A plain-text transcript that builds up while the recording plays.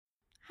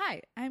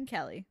Hi, I'm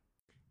Kelly.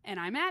 And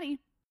I'm Maddie.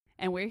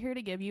 And we're here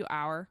to give you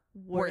our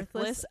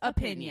worthless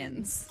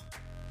opinions.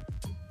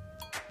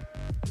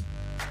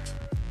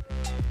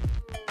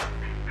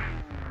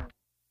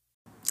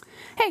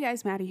 Hey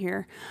guys, Maddie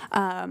here.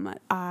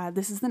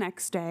 This is the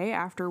next day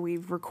after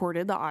we've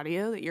recorded the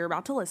audio that you're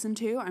about to listen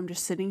to. I'm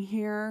just sitting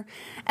here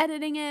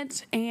editing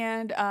it,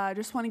 and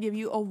just want to give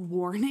you a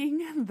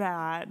warning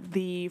that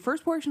the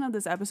first portion of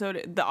this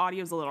episode, the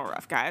audio is a little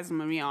rough, guys. I'm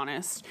going to be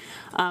honest.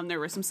 There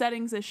were some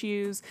settings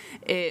issues.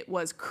 It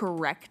was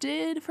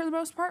corrected for the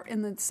most part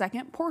in the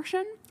second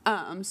portion.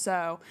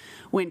 So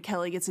when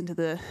Kelly gets into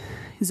the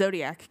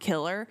Zodiac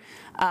killer,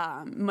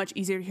 much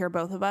easier to hear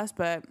both of us,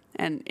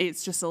 and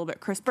it's just a little bit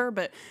crisper,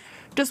 but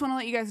just want to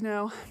let you guys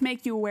know,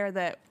 make you aware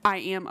that I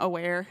am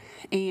aware,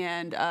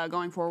 and,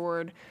 going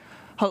forward,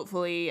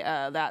 hopefully,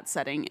 that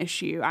setting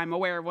issue, I'm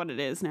aware of what it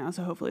is now,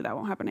 so hopefully that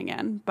won't happen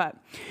again, but,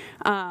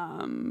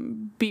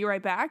 be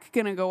right back.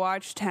 Gonna go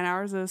watch 10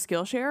 hours of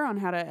Skillshare on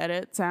how to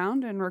edit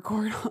sound and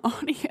record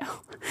audio.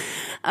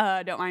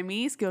 Don't mind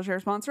me,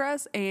 Skillshare sponsor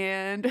us,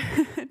 and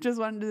just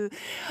wanted to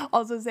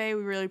also say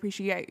we really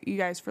appreciate you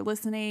guys for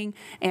listening,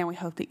 and we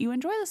hope that you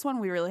enjoy this one.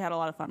 We really had a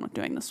lot of fun with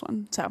doing this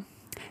one, so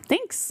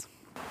thanks.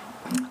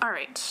 All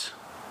right,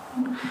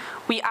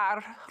 we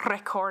are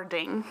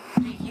recording.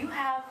 Do you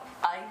have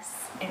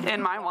ice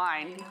in my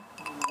wine?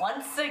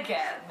 Once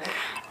again.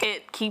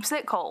 It keeps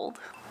it cold.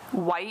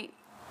 White,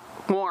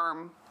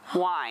 warm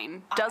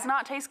wine does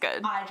not taste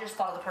good. I just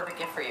thought of the perfect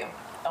gift for you.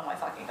 Oh my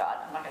fucking god,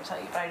 I'm not gonna tell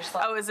you, but I just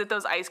thought. Oh, is it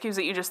those ice cubes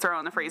that you just throw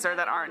in the freezer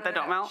that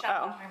don't melt? Shut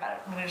up, about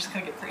it. I'm just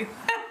gonna get for you.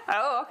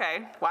 Oh,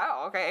 okay.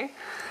 Wow, okay.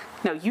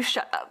 No, you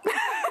shut up.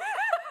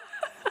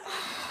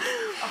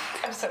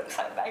 I'm so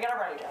excited. I gotta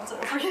write it down so I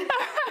don't forget.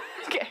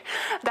 Okay.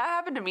 That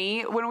happened to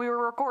me when we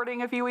were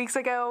recording a few weeks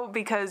ago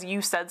because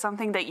you said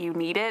something that you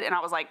needed, and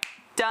I was like,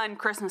 done,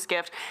 Christmas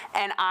gift,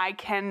 and I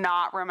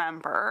cannot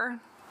remember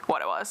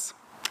what it was.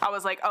 I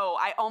was like,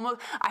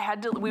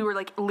 we were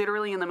like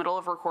literally in the middle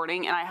of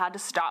recording, and I had to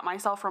stop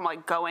myself from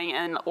like going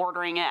and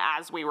ordering it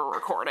as we were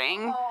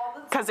recording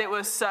because it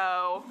was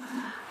so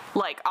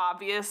like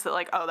obvious that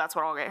like, oh, that's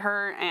what I'll get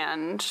her,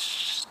 and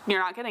you're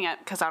not getting it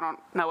because I don't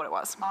know what it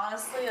was.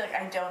 Honestly, like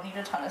I don't need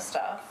a ton of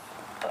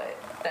stuff, but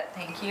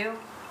thank you.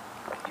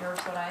 You're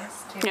so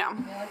nice to Yeah.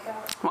 me like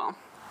that. Well,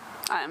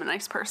 I am a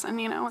nice person,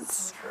 you know. It's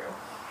so true.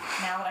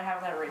 Now that I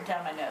have that written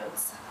down in my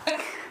notes.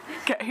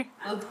 Okay.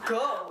 Let's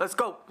go. Let's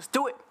go. Let's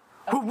do it.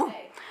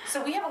 Okay.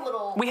 So we have a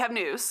little. We have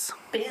news.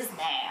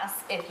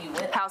 Business, if you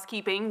will.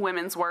 Housekeeping,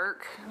 women's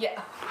work.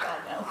 Yeah. I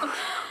know.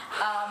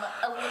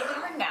 A little bit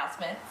of an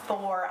announcement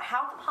for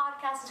how the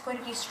podcast is going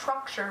to be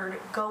structured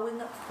going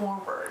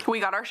forward. We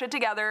got our shit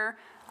together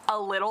a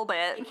little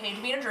bit. It came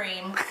to be a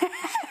dream.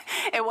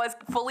 It was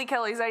fully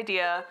Kelly's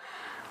idea.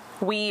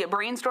 We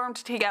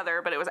brainstormed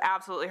together, but it was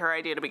absolutely her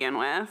idea to begin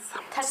with.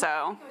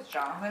 So, it was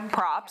Jonathan.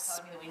 props.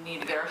 Telling me that we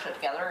need to get our shit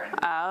together.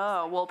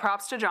 Oh, well,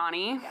 props to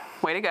Johnny. Yeah.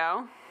 Way to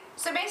go.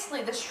 So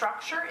basically, the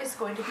structure is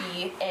going to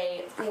be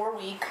a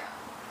 4-week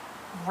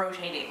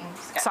rotating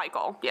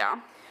cycle. Yeah.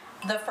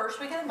 The first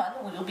week of the month,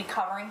 we will be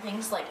covering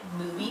things like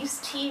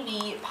movies,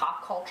 TV,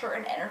 pop culture,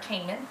 and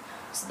entertainment.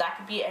 So that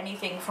could be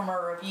anything from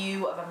a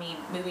review of a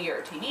movie or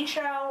a TV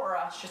show, or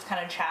us just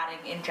kind of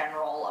chatting in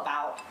general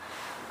about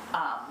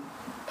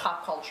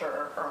pop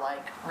culture or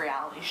like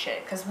reality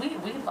shit. Because we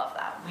love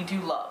that. We do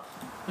love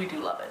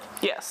it.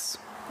 Yes.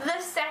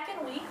 The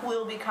second week,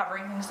 we'll be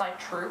covering things like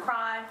true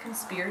crime,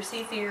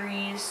 conspiracy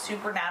theories,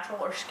 supernatural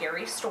or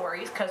scary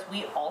stories, because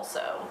we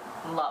also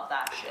love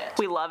that shit.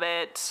 We love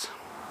it.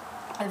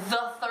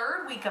 The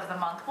third week of the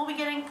month, we'll be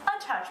getting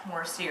a touch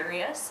more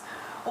serious.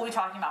 We'll be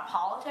talking about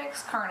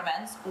politics, current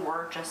events,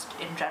 or just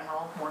in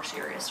general, more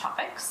serious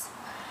topics.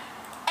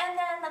 And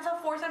then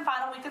the fourth and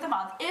final week of the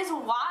month is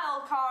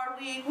Wild Card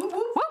Week, whoop,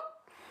 whoop, whoop,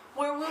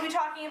 where we'll be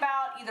talking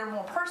about either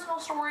more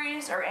personal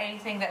stories or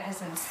anything that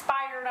has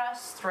inspired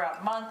us throughout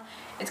the month.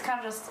 It's kind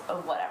of just a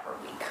whatever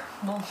week.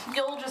 Well,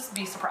 you'll just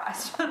be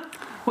surprised.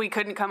 We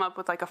couldn't come up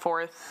with like a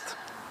fourth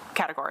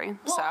category.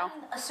 Well,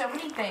 so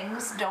many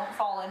things don't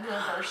fall into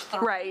the first three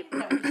right.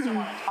 that we still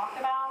want to talk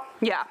about.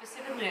 Yeah.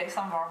 Specifically, like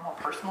some of our more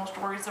personal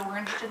stories that we're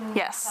interested in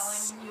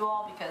telling you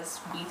all because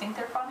we think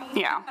they're funny.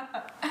 Yeah.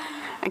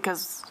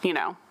 Because, you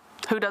know,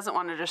 who doesn't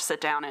want to just sit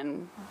down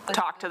and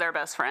talk to their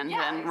best friend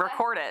and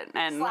record it?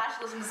 And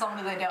 / listen to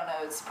somebody they don't know.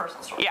 It's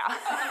personal story. Yeah.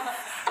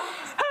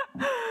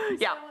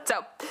 Yeah.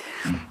 So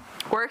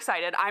we're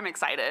excited. I'm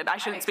excited. I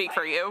shouldn't speak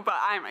for you, but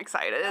I'm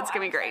excited. It's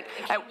going to be great.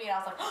 It came to me and I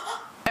was like,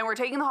 and we're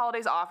taking the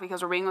holidays off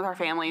because we're being with our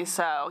families.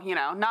 So, you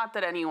know, not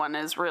that anyone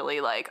is really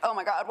like, oh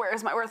my God, where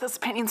is my Worthless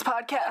Opinions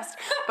podcast?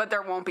 But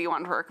there won't be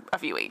one for a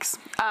few weeks.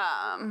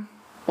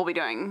 We'll be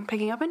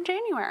picking up in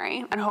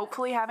January and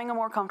hopefully having a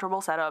more comfortable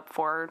setup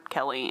for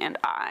Kelly and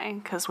I,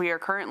 because we are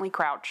currently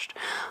crouched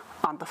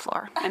on the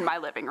floor in my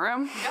living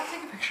room. You gotta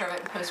take a picture of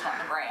it and post it on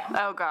the gram.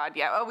 Oh God,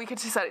 yeah. Oh, we could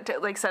just set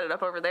it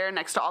up over there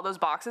next to all those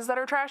boxes that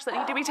are trash that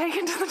need to be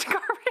taken to the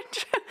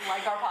garbage.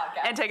 Like our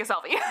podcast. And take a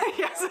selfie.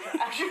 Yes.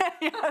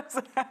 Yes.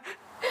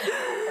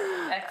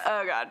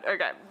 Oh God.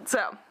 Okay.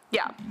 So,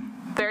 yeah.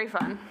 Very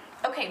fun.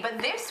 Okay, but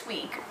this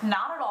week,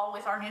 not at all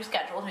with our new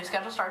schedule. New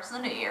schedule starts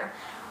in the new year.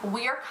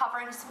 We are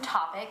covering some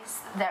topics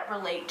that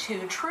relate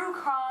to true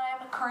crime,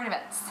 current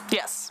events.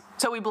 Yes.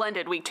 So we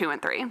blended week 2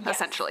 and 3,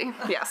 essentially.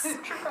 Yes.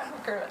 True crime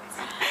and current events.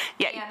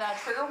 Yeah. And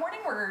trigger warning,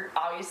 we're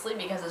obviously,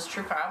 because it's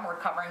true crime, we're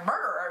covering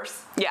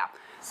murderers. Yeah.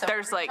 So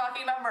there's we're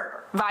talking about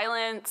murder.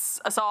 Violence,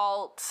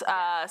 assault,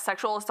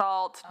 sexual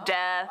assault,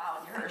 death.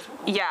 Wow, yours.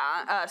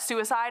 Yeah,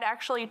 suicide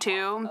actually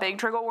too. Big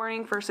trigger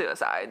warning for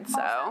suicide.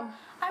 So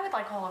I would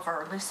like all of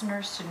our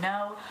listeners to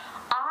know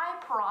I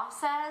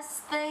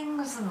process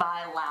things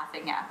by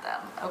laughing at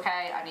them.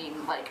 Okay, I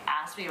mean, like,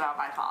 ask me about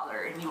my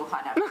father and you will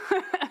find out.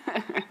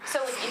 So,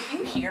 like, if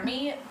you hear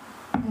me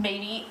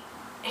maybe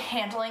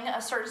handling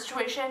a certain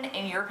situation,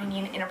 in your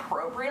opinion,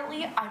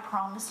 inappropriately, I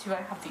promise you I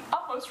have the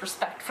utmost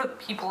respect for the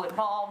people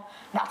involved,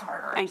 not the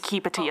murderers. and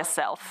keep it to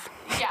yourself.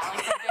 Yeah, like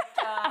the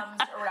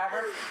victims or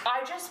whatever.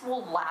 I just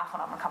will laugh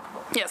when I'm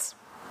uncomfortable. Yes,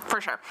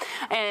 for sure.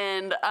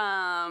 And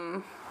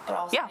But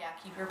also, Yeah.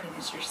 keep your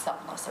opinions to yourself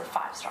unless they're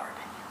 5-star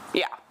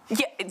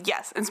opinions.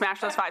 yes, and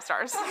smash those 5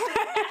 stars.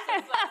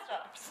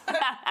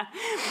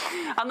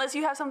 Unless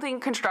you have something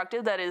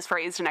constructive that is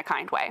phrased in a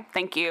kind way.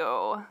 Thank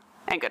you,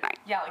 and good night.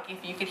 Yeah, like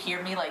if you could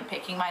hear me like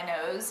picking my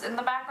nose in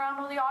the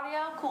background of the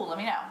audio, cool, let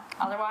me know.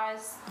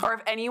 Otherwise, Or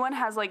if anyone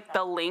has like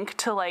the link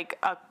to like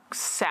a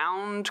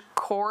sound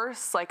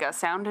course, like a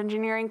sound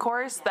engineering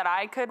course that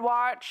I could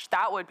watch,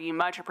 that would be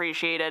much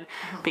appreciated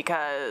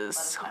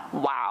because Let us know.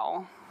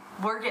 wow.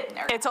 we're getting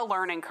there. It's a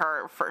learning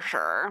curve for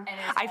sure. And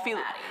it's I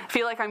all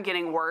feel like I'm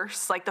getting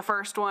worse. Like the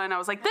first one, I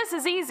was like, this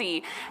is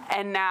easy.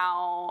 And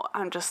now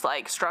I'm just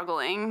like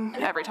struggling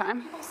every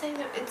time. People say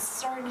that it's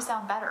starting to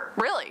sound better.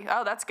 Really?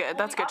 Oh, that's good.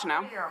 That's good to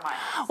know.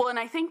 Well, and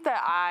I think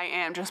that I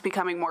am just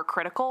becoming more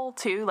critical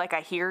too. Like I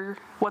hear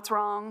what's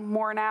wrong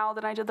more now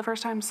than I did the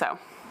first time. So,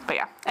 but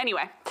yeah.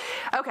 Anyway.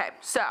 Okay.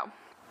 So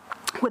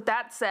with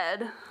that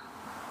said,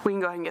 we can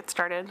go ahead and get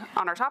started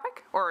on our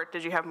topic, or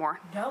did you have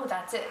more? No,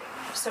 that's it.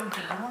 So do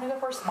you want to go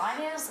first?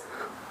 Mine is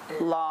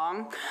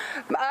Long.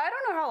 I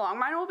don't know how long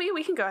mine will be.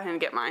 We can go ahead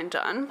and get mine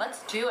done.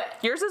 let's do it.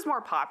 Yours is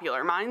more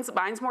popular. Mine's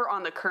more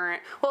on the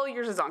current. Well,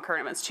 yours is on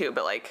current events too,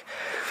 but like.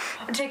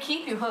 To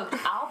keep you hooked,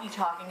 I'll be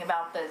talking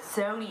about the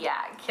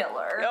Zodiac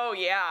killer. Oh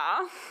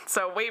yeah.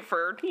 So wait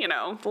for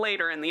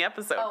later in the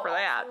episode for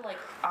that. Also, like,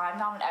 I'm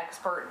not an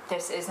expert.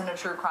 This isn't a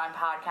true crime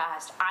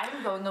podcast.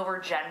 I'm going over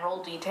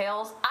general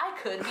details. I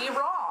could be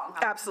wrong.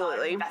 I'm Absolutely.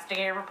 not an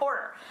investigative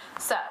reporter.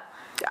 So,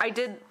 I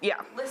did.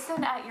 Yeah.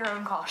 listen at your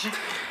own caution.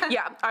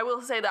 Yeah, I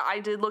will say that I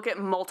did look at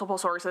multiple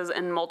sources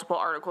and multiple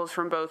articles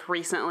from both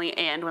recently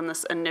and when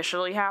this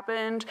initially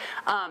happened.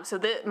 So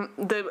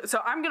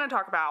I'm going to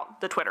talk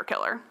about the Twitter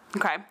killer.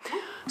 Okay,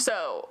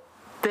 so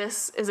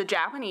this is a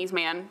Japanese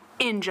man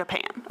in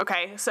Japan.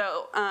 Okay,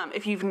 so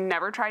if you've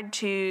never tried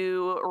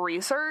to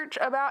research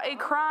about a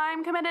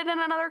crime committed in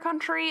another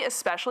country,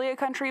 especially a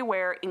country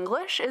where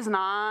English is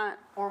not,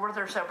 Or where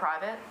they're so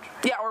private.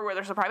 yeah, or where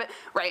they're so private,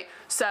 right?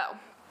 So.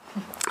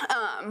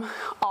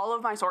 All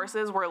of my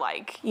sources were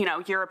like,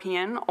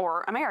 European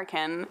or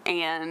American,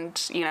 and,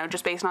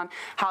 just based on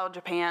how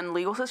Japan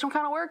legal system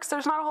kind of works,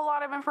 there's not a whole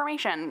lot of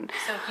information.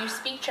 So if you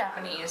speak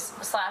Japanese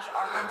 /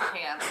 are from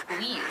Japan,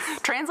 please.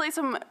 Translate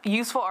some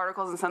useful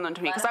articles and send them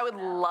to me, because I would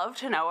love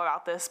to know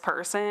about this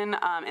person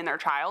in their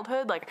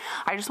childhood. Like,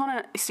 I just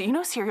want to,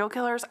 so serial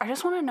killers, I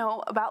just want to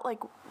know about, like,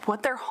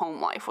 what their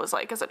home life was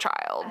like as a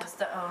child. As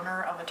the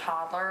owner of a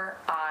toddler,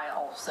 I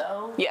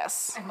also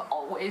Yes. am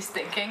always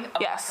thinking, oh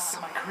Yes.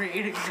 my God, am I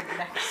creating the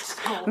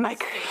next Golden My-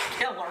 State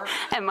Killer?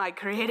 Am I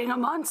creating a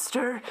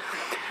monster?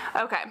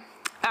 Okay.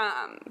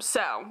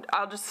 So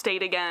I'll just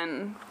state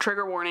again,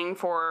 trigger warning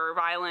for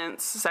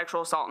violence,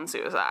 sexual assault, and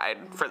suicide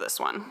for this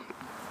one.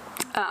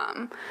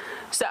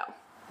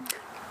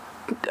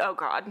 Oh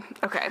God.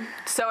 Okay.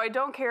 So I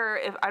don't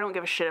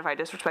give a shit if I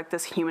disrespect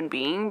this human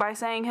being by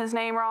saying his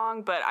name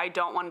wrong, but I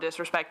don't want to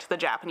disrespect the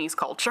Japanese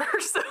culture,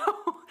 so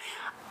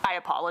I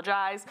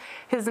apologize.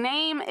 His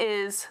name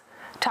is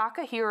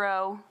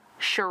Takahiro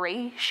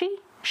Shiraishi?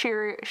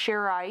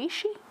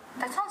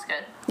 That sounds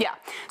good. Yeah,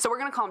 so we're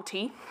gonna call him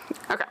T.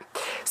 Okay,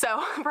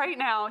 so right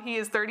now he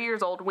is 30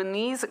 years old. When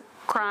these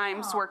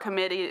crimes were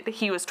committed,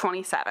 he was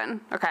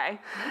 27, okay?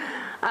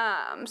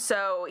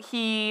 So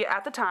he,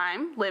 at the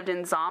time, lived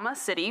in Zama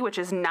City, which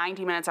is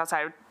 90 minutes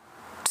outside of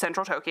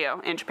central Tokyo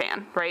in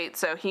Japan, right?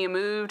 So he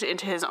moved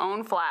into his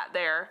own flat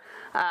there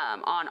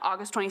on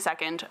August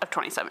 22nd of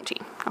 2017,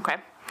 okay?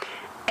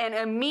 And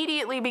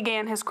immediately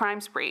began his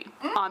crime spree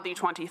on the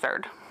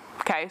 23rd.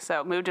 Okay,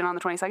 so moved in on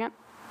the 22nd,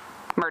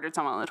 murdered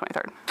someone on the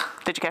 23rd.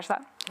 Did you catch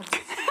that?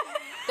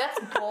 That's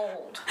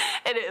bold.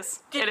 It is.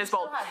 Did It you is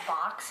bold. still have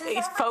boxes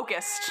It's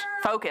everywhere,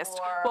 focused.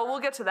 or- Well, we'll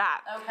get to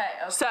that. Okay.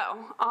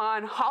 So,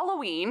 on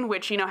Halloween,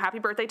 which, happy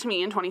birthday to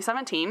me in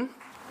 2017,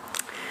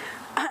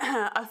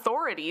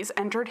 authorities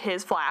entered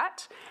his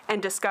flat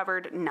and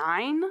discovered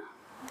 9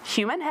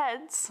 human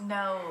heads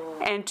No.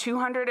 and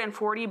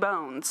 240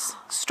 bones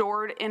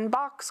stored in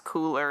box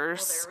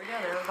coolers There we go.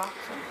 There were boxes.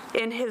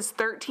 in his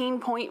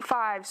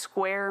 13.5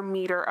 square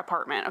meter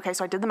apartment. Okay,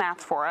 so I did the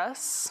math for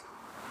us.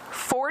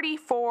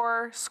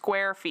 44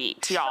 square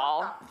feet,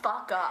 y'all. Shut the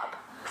fuck up.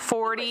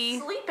 40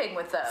 Sleeping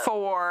with those.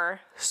 4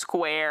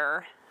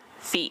 square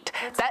feet.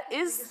 That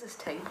is, This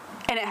table.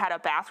 and it had a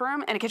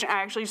bathroom and a kitchen.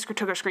 I actually just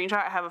took a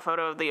screenshot. I have a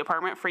photo of the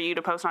apartment for you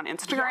to post on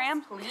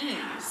Instagram.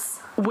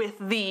 Yes, please. With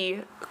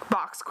the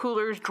box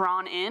coolers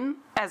drawn in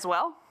as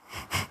well.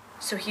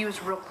 So he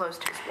was real close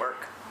to his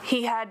work.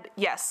 He had,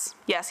 yes,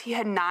 he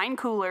had 9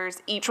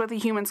 coolers, each with a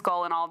human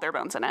skull and all of their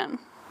bones in it.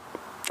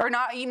 Or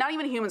not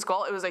even a human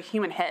skull, it was a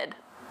human head.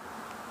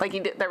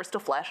 Like, there was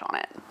still flesh on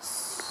it.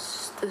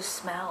 The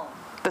smell.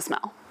 The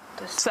smell.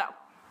 So.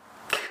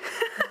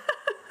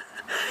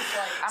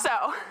 I'm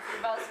So.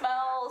 about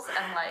smells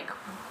and like,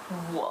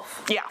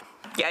 woof. Yeah.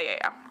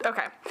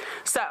 Okay.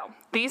 So,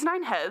 these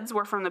 9 heads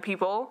were from the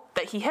people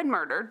that he had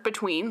murdered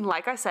between,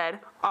 like I said,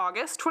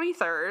 August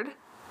 23rd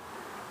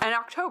and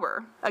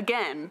October.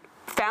 Again,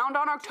 found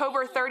on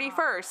October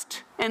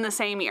 31st in the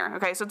same year.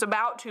 Okay, so it's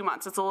about 2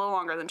 months. It's a little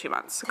longer than 2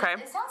 months, okay?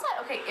 It sounds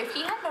like, okay, if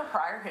he had no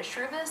prior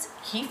history of this,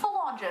 he full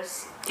on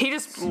just... He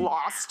just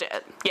lost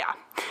it. Yeah.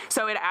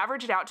 So it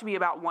averaged out to be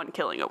about 1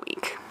 killing a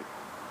week.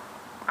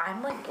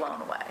 I'm like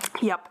blown away.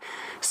 Yep.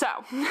 So,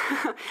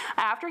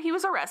 after he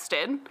was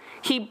arrested,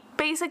 he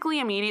basically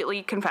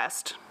immediately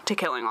confessed to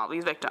killing all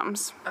these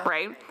victims,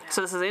 right? Yeah.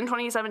 So this is in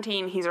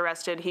 2017. He's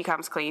arrested. He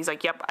comes clean. He's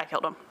like, yep, I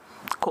killed him.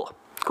 Cool.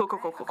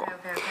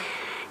 Okay.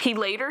 He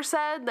later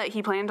said that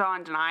he planned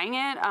on denying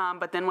it,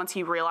 but then once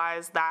he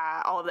realized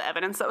that all of the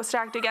evidence that was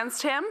stacked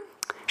against him,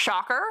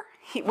 shocker,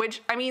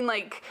 which, I mean,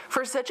 like,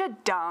 for such a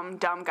dumb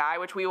guy,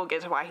 which we will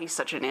get to why he's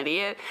such an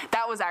idiot,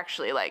 that was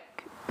actually,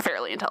 like,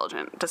 fairly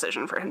intelligent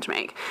decision for him to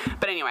make.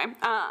 But anyway,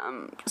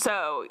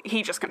 so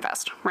he just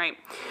confessed, right?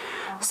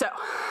 So,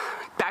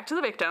 back to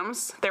the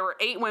victims. There were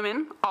 8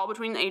 women, all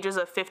between the ages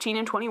of 15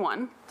 and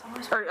 21.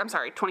 Or, I'm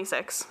sorry,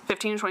 26.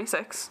 15 and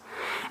 26.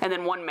 And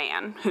then 1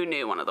 man who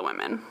knew one of the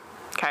women.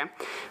 Okay?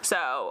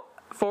 So,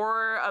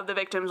 4 of the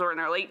victims were in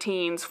their late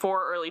teens,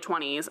 4 early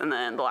 20s, and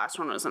then the last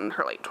one was in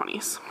her late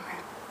 20s.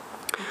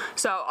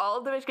 So all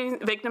of the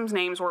victims'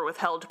 names were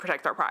withheld to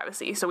protect their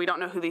privacy, so we don't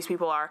know who these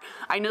people are.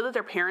 I know that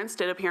their parents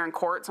did appear in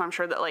court, so I'm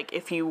sure that, like,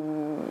 if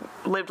you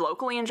lived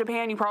locally in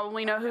Japan, you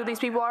probably know who these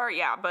people are.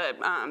 Yeah, but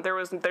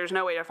there's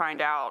no way to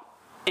find out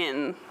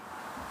in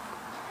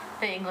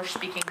the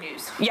English-speaking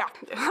news. Yeah,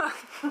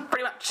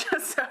 pretty much.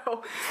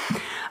 So,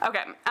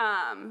 okay.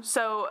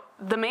 So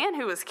the man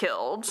who was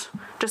killed,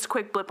 just a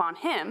quick blip on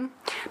him,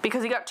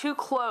 because he got too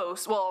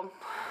close. Well,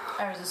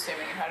 I was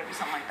assuming it had to be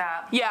something like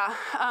that. Yeah.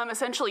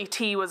 Essentially,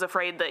 T was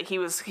afraid that he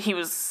was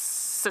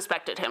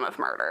suspected him of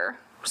murder,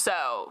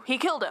 so he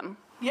killed him.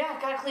 Yeah,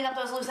 gotta clean up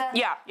those loose ends.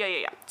 Yeah.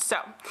 So,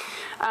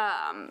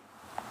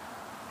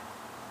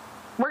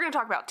 we're going to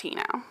talk about T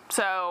now.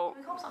 So,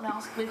 Can we call him something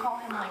else? Can we call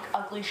him, like,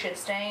 ugly shit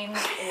stain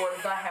or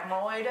the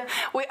hemorrhoid?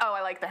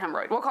 I like the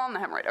hemorrhoid. We'll call him the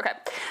hemorrhoid. Okay.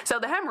 So,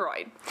 the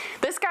hemorrhoid.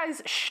 This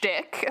guy's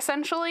shtick,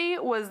 essentially,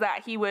 was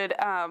that he would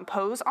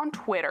pose on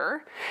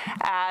Twitter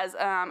as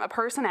a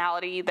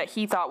personality that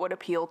he thought would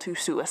appeal to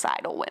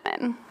suicidal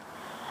women.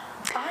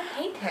 I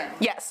hate him.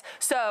 Yes.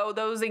 So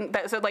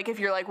like, if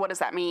you're like, what does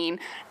that mean?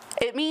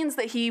 It means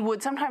that he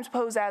would sometimes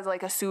pose as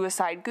like a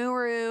suicide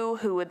guru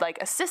who would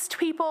like assist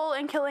people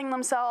in killing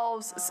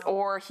themselves,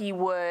 or he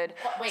would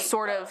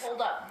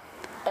hold up.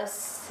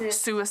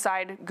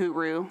 Suicide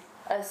guru.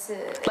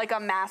 Like a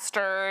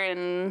master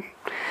in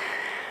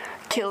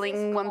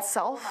killing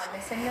oneself. Am I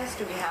missing this?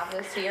 Do we have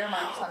this here?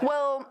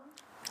 Well,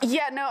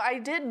 yeah, no, I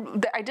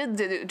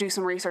did do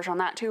some research on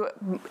that too.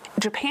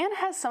 Japan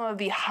has some of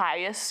the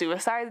highest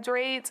suicide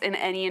rates in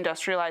any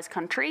industrialized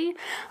country.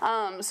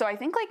 So I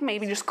think like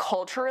maybe just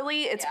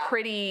culturally, it's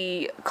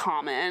pretty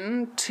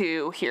common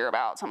to hear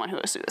about someone who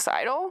is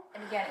suicidal.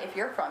 And again, if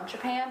you're from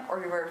Japan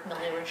or you're very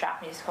familiar with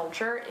Japanese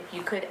culture, if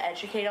you could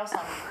educate us on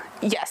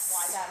why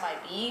that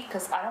might be,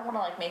 because I don't want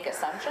to like make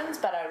assumptions,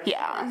 but I would just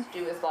have to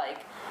do with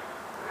like.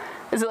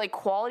 Is it like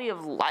quality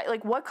of life?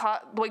 Like what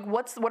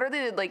are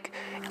the, like,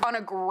 on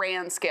a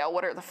grand scale,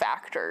 what are the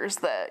factors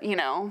that,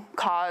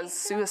 cause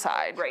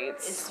suicide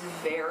rates? It's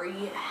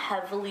very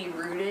heavily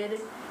rooted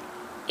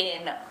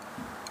in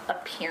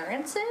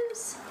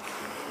appearances.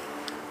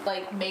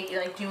 Like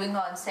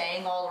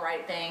saying all the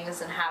right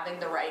things and having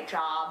the right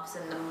jobs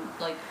and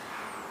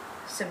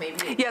so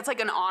maybe. Yeah, it's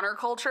like an honor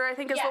culture, I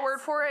think is the word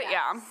for it. Yes.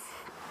 Yeah.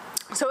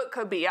 So it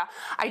could be, yeah.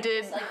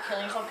 It's like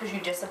killing yourself because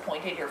you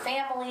disappointed your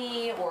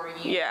family, or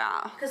you... Yeah.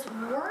 Because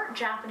weren't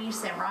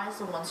Japanese samurais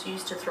the ones who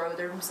used to throw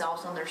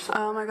themselves on their swords?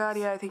 Oh my god,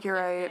 yeah, I think you're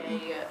right.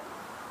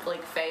 They,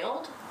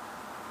 failed?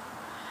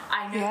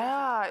 I know.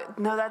 Yeah,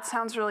 no, that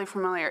sounds really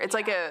familiar. It's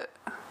like a...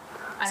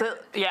 I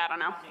don't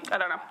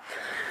know.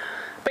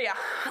 But yeah,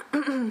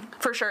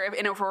 for sure,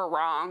 if we're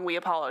wrong, we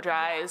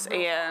apologize,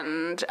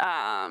 and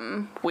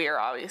we are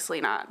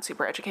obviously not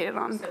super educated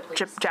on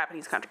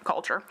Japanese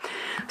culture.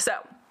 So...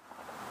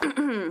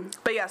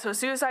 But yeah, so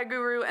suicide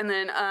guru, and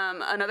then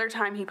another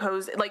time he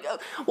posed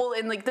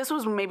this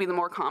was maybe the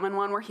more common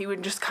one, where he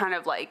would just kind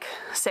of like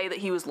say that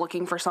he was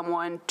looking for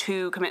someone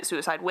to commit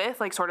suicide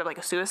with, like sort of like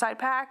a suicide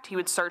pact. He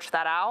would search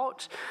that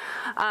out,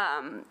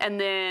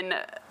 and then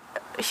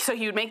so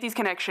he would make these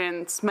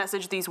connections,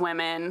 message these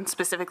women,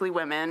 specifically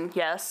women,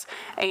 yes,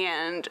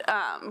 and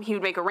he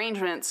would make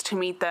arrangements to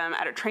meet them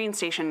at a train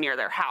station near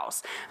their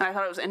house. And I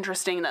thought it was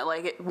interesting that,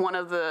 like, one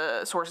of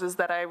the sources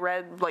that I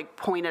read, like,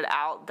 pointed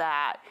out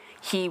that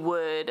he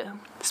would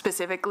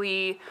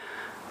specifically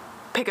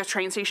pick a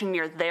train station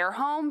near their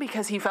home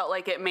because he felt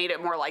like it made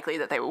it more likely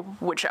that they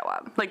would show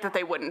up, like that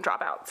they wouldn't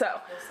drop out.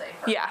 So,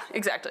 yeah,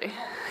 exactly.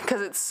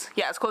 Because it's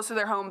close to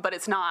their home, but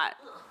it's not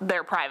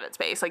their private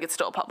space. Like, it's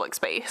still a public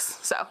space.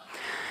 So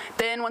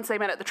then once they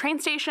met at the train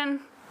station,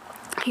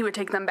 he would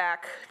take them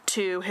back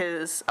to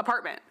his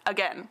apartment.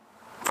 Again,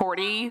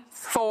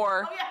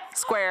 44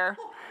 square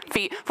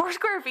feet. 4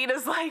 square feet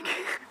is like,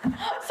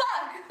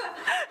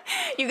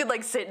 you could,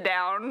 like, sit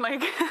down,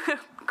 like,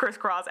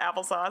 crisscross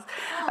applesauce.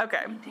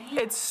 Okay,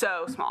 it's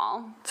so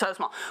small,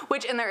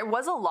 which, and there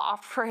was a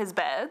loft for his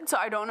bed, so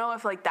I don't know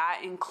if, like, that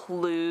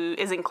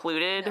is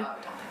included No, I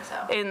don't think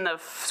so. in the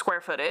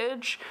square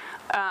footage,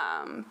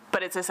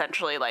 but it's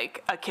essentially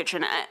like a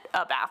kitchenette,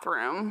 a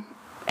bathroom,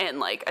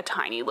 and, like, a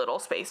tiny little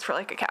space for,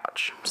 like, a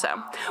couch.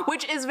 So,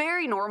 which is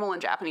very normal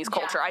in Japanese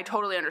culture. Yeah. I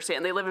totally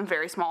understand. They live in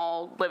very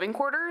small living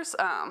quarters,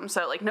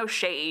 so, like, no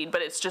shade,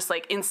 but it's just,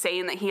 like,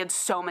 insane that he had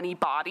so many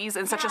bodies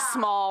in such a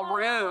small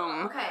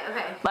room.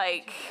 Okay.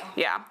 Like,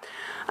 yeah.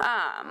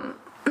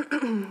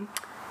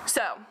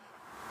 So,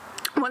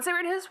 once they were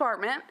in his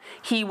apartment,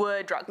 he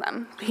would drug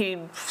them.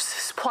 He'd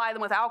supply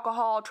them with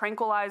alcohol,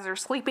 tranquilizers,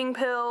 sleeping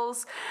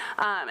pills,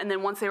 and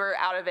then once they were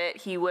out of it,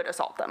 he would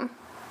assault them.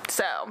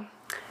 So,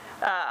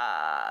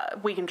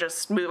 we can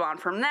just move on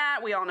from that.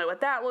 We all know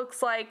what that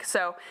looks like.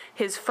 So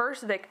his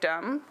first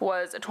victim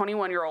was a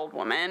 21-year-old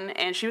woman,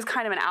 and she was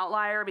kind of an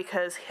outlier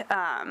because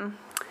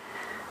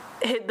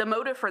the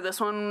motive for this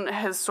one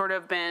has sort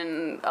of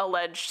been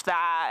alleged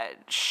that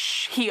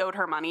he owed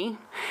her money,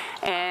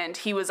 and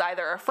he was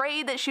either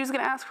afraid that she was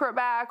going to ask for it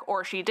back,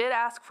 or she did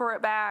ask for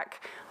it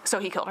back, so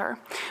he killed her.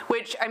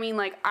 Which, I mean,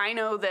 like, I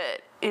know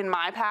that in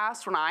my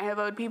past, when I have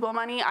owed people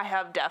money, I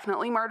have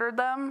definitely murdered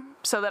them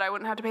so that I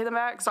wouldn't have to pay them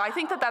back. So I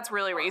think that that's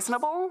really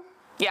reasonable.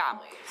 Yeah.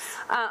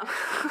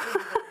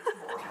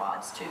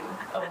 Response to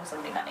owing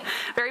somebody money.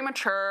 Very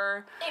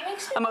mature, It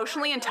makes me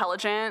emotionally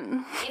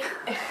intelligent.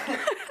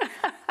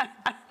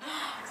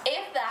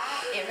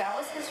 If that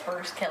was his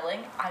first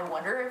killing, I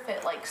wonder if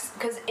it, like,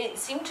 because it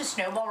seemed to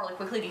snowball really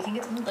quickly. Do you think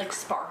it, like,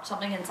 sparked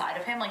something inside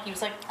of him? Like, he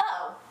was like,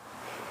 oh,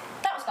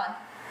 that was fun.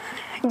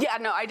 Yeah,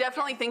 no, I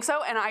definitely think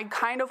so, and I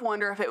kind of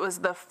wonder if it was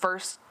the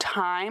first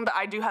time, but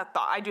I do have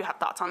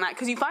thoughts on that,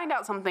 because you find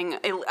out something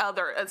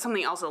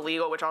else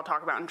illegal, which I'll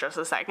talk about in just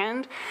a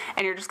second,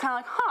 and you're just kind of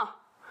like, huh,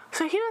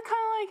 so he was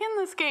kind of, like, in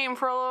this game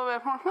for a little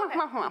bit.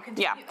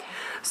 Okay, Yeah.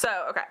 So,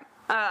 okay.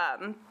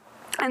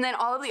 And then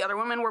all of the other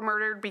women were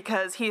murdered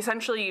because he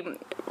essentially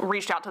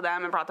reached out to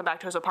them and brought them back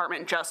to his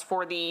apartment just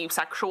for the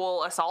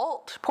sexual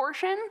assault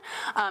portion,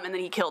 and then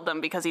he killed them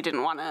because he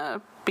didn't want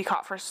to be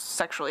caught for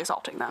sexually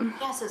assaulting them.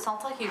 Yeah, so it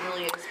sounds like he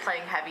really is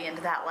playing heavy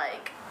into that,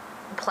 like,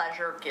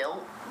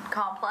 pleasure-guilt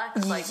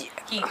complex. Like, he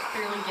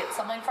clearly gets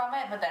something from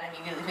it, but then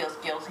immediately feels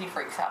guilty,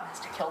 freaks out, and has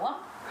to kill them.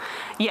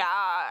 Yeah,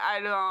 I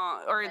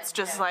don't, or it's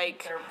just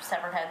like, their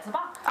severed heads in the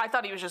box. I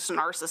thought he was just a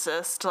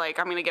narcissist, like,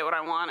 I'm gonna get what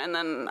I want, and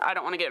then I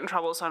don't want to get in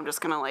trouble, so I'm just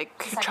gonna, like,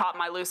 chop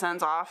my loose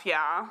ends off,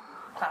 yeah.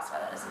 Classify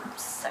that as a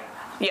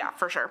psychopath. Yeah,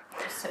 for sure.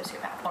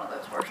 Sociopath, one of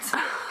those words.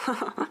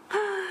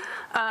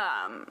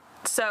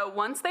 So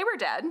once they were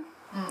dead,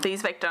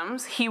 these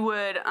victims, he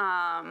would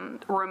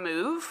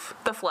remove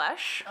the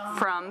flesh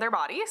from their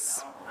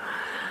bodies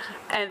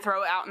and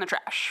throw it out in the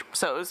trash.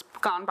 So it was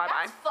gone,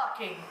 bye-bye. That's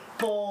fucking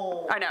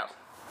bold. I know.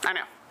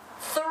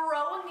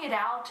 Throwing it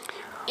out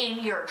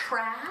in your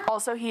trash?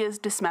 Also, he is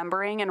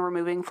dismembering and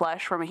removing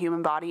flesh from a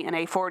human body in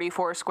a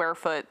 44 square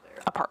foot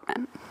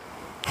apartment.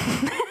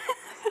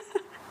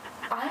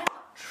 I'm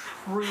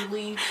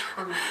truly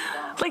dumb.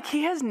 Like,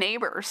 he has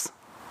neighbors.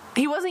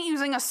 He wasn't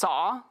using a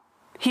saw.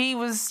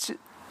 He's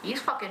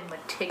fucking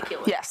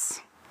meticulous.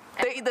 Yes.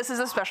 This is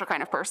a special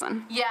kind of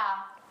person. Yeah,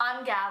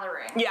 I'm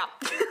gathering. Yeah.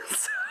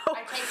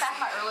 I take back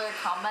my earlier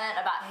comment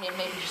about him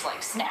maybe just,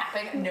 like,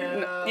 snapping.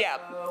 No. Yeah,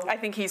 I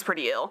think he's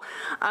pretty ill.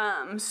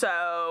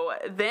 So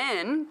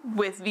then,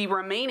 with the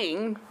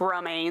remaining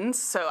remains,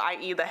 so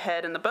i.e. the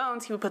head and the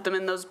bones, he would put them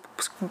in those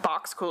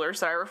box coolers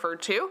that I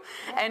referred to,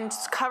 and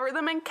cover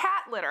them in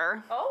cat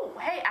litter. Oh,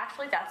 hey,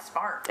 actually, that's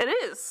smart. It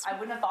is. I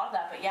wouldn't have thought of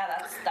that, but yeah,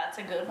 that's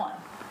a good one.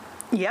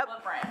 Yep.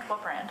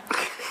 What brand?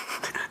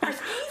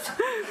 Friskies?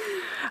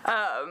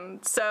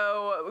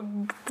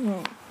 So,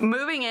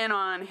 moving in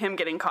on him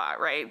getting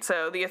caught, right?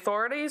 So the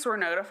authorities were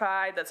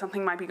notified that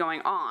something might be going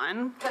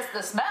on. Because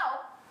the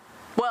smell.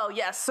 Well,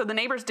 yes, so the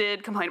neighbors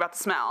did complain about the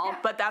smell, Yeah.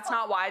 but that's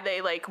not why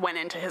they, like, went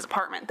into his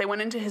apartment. They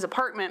went into his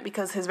apartment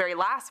because his very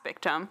last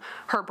victim,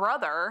 her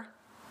brother,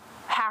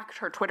 hacked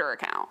her Twitter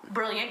account.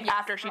 Brilliant. Yes,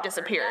 after she brother.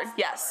 disappeared.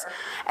 Yes.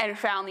 And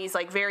found these,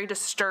 like, very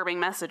disturbing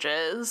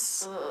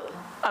messages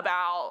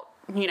about,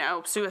 you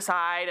know,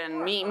 suicide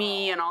and meet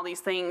me and all these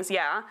things,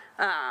 yeah,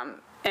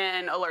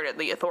 and alerted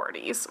the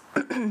authorities.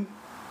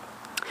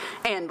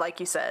 And like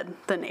you said,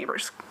 the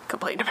neighbors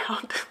complained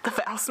about the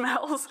foul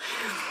smells.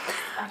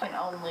 I can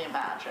only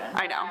imagine.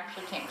 I know. I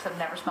actually can't because I've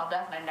never smelled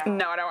death and I never.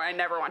 No, I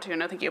never want to.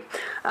 No, thank you.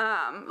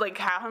 Like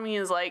half of me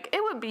is like,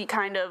 it would be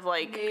kind of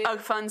like a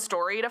fun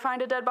story to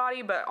find a dead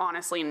body, but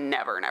honestly,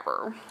 never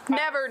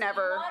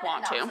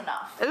want to.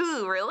 Enough.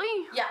 Ooh,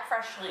 really? Yeah,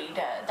 freshly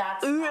dead.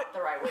 That's not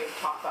the right way to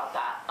talk about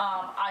that.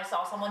 I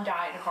saw someone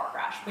die in a car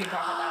crash. We can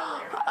talk about that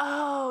later.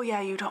 Oh, yeah,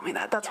 you told me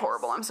that. That's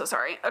horrible. I'm so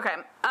sorry. Okay.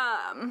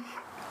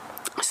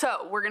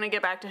 So we're gonna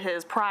get back to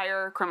his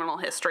prior criminal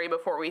history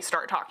before we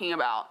start talking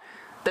about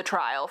the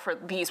trial for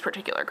these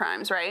particular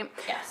crimes, right?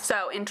 Yes.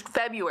 So in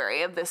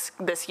February of this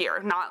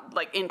year, not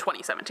like in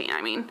 2017,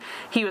 I mean,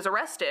 he was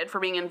arrested for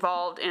being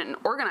involved in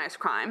organized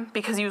crime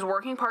because he was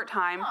working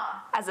part-time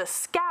as a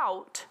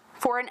scout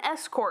for an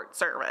escort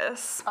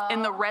service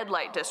in the red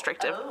light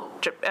district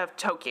of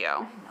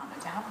Tokyo.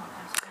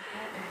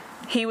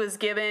 He was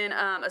given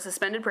a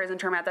suspended prison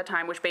term at that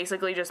time, which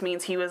basically just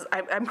means he was,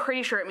 I'm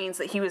pretty sure it means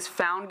that he was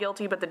found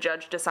guilty, but the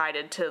judge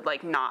decided to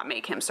like not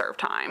make him serve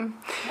time.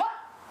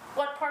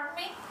 What, pardon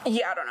me?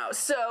 Yeah, I don't know.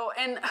 So,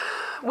 and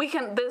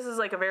this is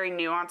like a very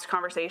nuanced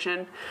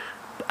conversation.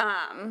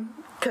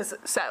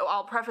 So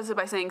I'll preface it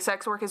by saying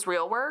sex work is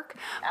real work,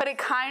 but it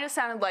kind of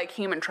sounded like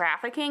human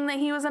trafficking that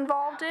he was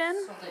involved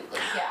in. Absolutely,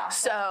 yeah.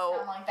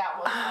 So, like that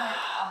was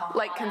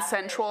like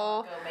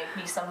consensual. Go make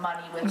me some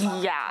money with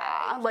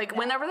my like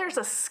whenever there's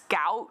a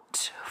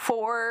scout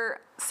for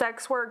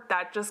sex work,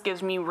 that just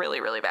gives me really,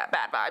 really bad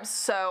vibes.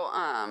 So,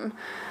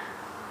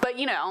 but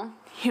you know,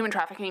 human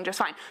trafficking just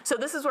fine. So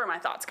this is where my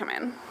thoughts come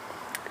in.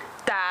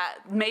 That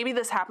maybe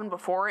this happened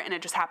before and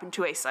it just happened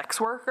to a sex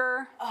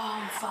worker.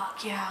 Oh,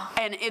 fuck, yeah.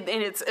 And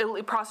it's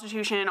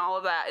prostitution, all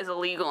of that is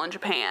illegal in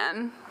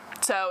Japan.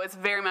 So it's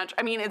very much,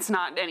 I mean, it's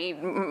not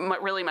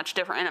really much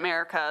different in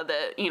America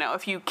that, you know,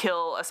 if you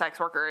kill a sex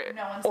worker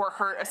or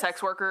hurt a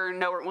sex worker,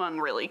 no one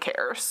really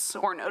cares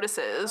or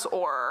notices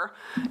or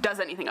does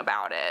anything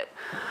about it.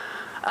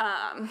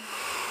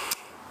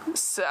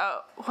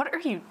 So, what are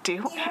you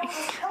doing? Okay.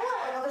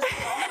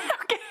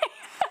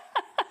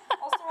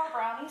 Also, our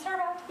brownies are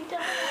about to be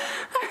done.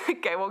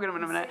 Okay, we'll get them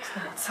in a minute. 6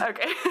 minutes.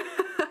 Okay.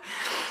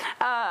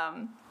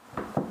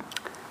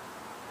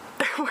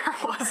 Where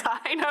was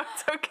I? No,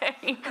 it's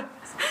okay.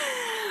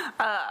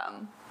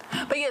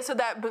 But yeah,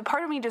 but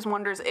part of me just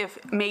wonders if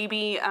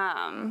maybe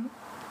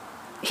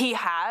he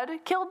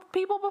had killed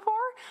people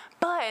before,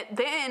 but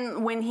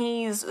then when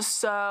he's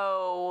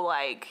so,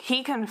 like,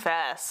 he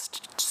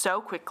confessed so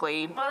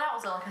quickly. Well, that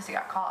was only because he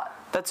got caught.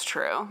 That's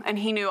true. And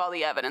he knew all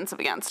the evidence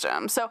against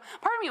him. So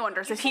part of me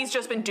wonders if he's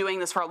just been doing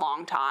this for a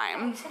long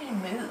time. He said he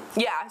moved.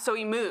 Yeah, so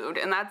he moved,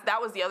 and that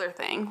was the other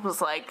thing,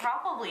 was like... He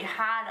probably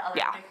had other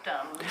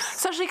victims.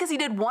 Especially because he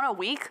did one a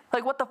week.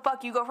 Like, what the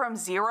fuck? You go from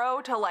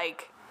 0 to,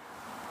 like,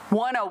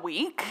 1 a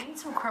week? We need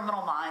some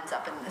criminal minds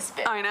up in this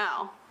bitch. I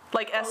know.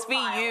 Like,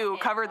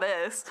 SVU, cover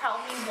this. Tell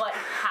me what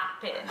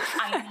happened.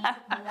 I need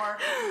more.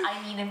 I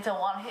need info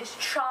on his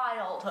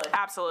childhood.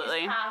 Absolutely.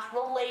 His past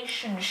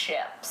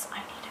relationships. I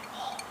need it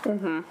all.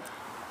 Mm-hmm.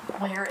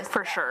 Where is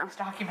for sure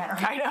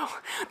documentary? I know.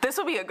 This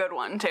will be a good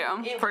one,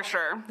 too. For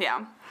sure.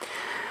 Yeah.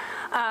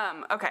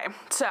 Okay.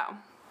 So,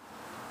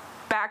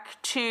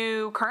 back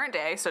to current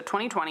day. So,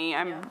 2020.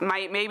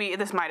 Maybe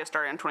this might have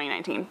started in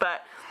 2019.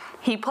 But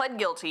he pled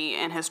guilty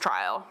in his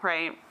trial,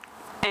 right?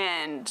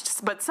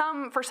 But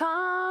for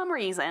some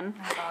reason,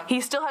 he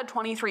still had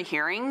 23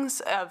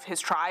 hearings of his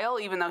trial,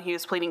 even though he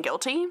was pleading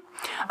guilty.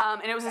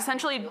 And it was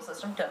essentially,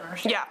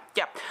 yeah.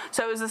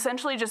 So it was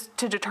essentially just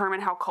to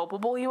determine how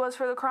culpable he was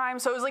for the crime.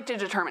 So it was like to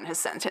determine his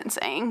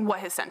sentencing, what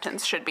his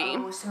sentence should be.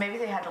 Oh, so maybe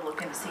they had to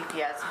look into see if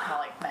he had some kind of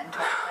like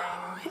mental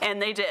thing. And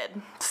they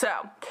did.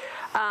 So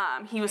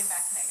he was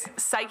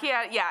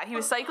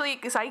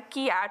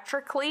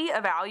psychiatrically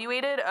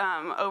evaluated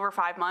over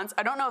 5 months.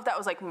 I don't know if that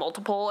was like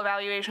multiple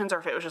evaluations or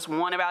if it was just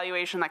one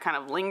evaluation that kind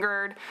of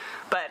lingered,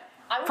 but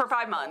for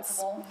 5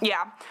 months. Multiple.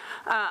 Yeah.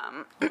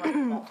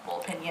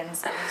 Multiple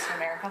opinions, at least in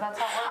America, that's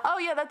how it works. Oh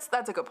yeah,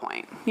 that's a good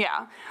point.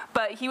 Yeah.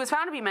 But he was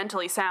found to be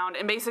mentally sound,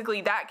 and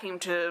basically that came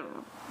to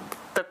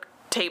the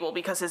table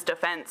because his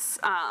defense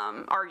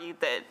argued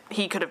that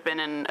he could have been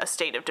in a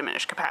state of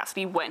diminished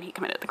capacity when he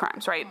committed the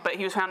crimes, right? But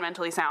he was found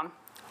mentally sound.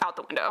 Out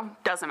the window.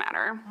 Doesn't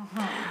matter.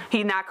 Mm-hmm.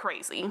 He's not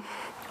crazy.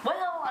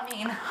 Well, I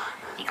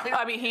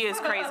mean, he is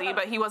crazy,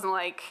 but he wasn't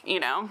like, you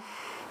know,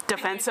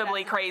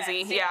 defensively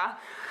crazy. Yeah.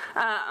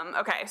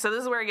 Okay, so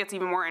this is where it gets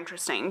even more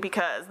interesting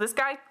because this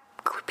guy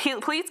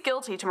pleads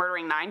guilty to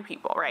murdering 9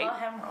 people, right?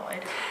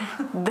 Hemorrhoid.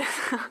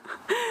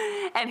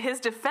 And his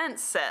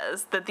defense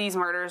says that these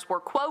murders were,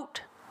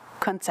 quote,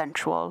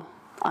 consensual.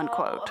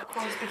 Unquote. Of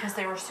course, because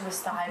they were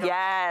suicidal.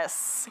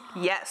 Yes.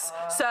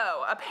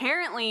 So,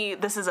 apparently,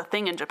 this is a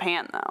thing in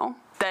Japan, though,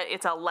 that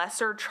it's a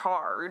lesser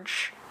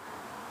charge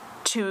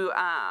to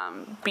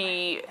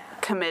be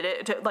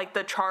committed to, like,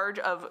 the charge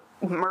of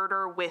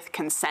murder with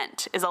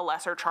consent is a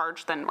lesser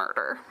charge than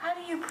murder. How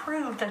do you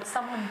prove that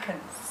someone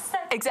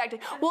consented?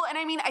 Exactly. Well, and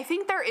I mean, I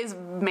think there is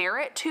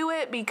merit to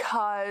it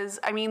because,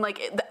 I mean,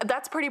 like,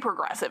 that's pretty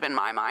progressive in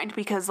my mind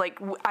because, like,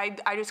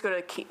 I just go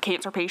to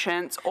cancer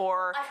patients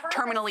or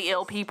terminally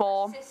ill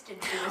people.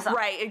 Assisted suicide.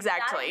 Right,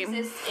 exactly. That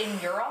exists in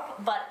Europe,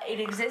 but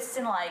it exists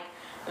in, like,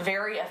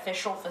 very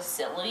official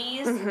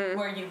facilities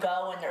where you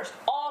go and there's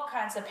all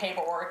kinds of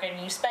paperwork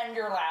and you spend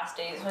your last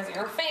days with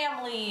your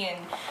family and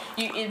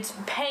it's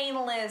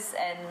painless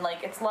and,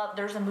 like, it's love.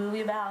 There's a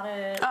movie about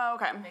it. Oh,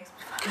 okay.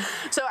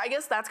 So I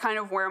guess that's kind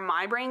of where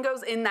my brain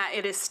goes, in that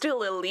it is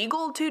still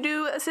illegal to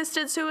do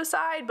assisted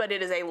suicide, but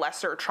it is a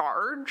lesser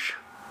charge.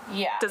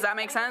 Yeah. Does that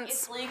make sense?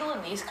 It's legal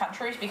in these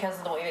countries because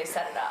of the way they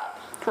set it up.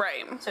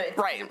 Right. So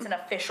it's an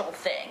official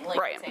thing. Like,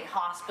 it's a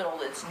hospital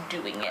that's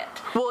doing it.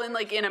 Well, and,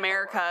 like, in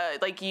America,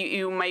 like,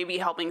 you may be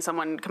helping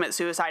someone commit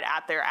suicide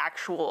at their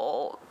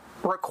actual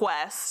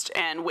request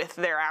and with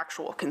their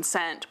actual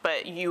consent,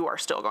 but you are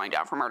still going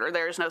down for murder.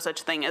 There is no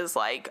such thing as,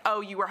 like,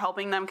 oh, you were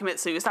helping them commit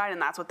suicide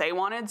and that's what they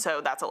wanted,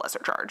 so that's a lesser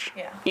charge.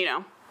 Yeah. You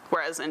know?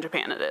 Whereas in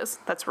Japan it is.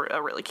 That's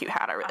a really cute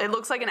hat. It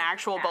looks like an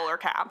actual bowler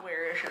cap.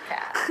 Where is your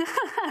cat?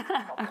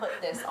 I'll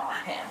put this on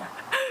him.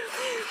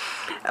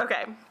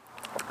 Okay.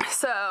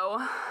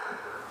 So,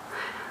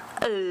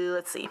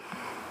 let's see.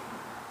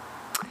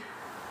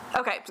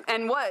 Okay,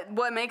 and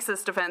what makes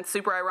this defense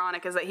super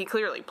ironic is that he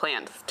clearly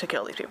planned to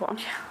kill these people.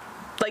 Yeah.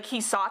 Like, he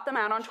sought them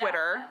out on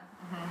Twitter,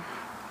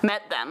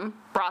 met them,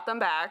 brought them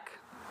back,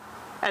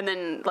 and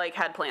then, like,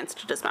 had plans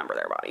to dismember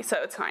their body.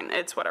 So it's fine.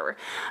 It's whatever.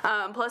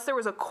 Plus, there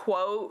was a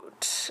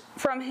quote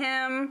from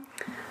him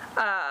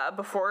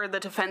before the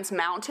defense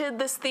mounted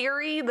this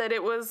theory that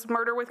it was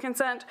murder with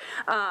consent.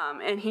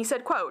 And he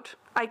said, quote,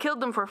 "I killed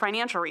them for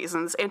financial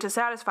reasons and to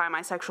satisfy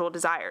my sexual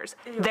desires.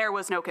 There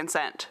was no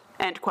consent."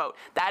 End quote.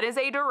 That is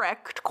a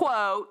direct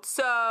quote.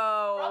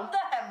 So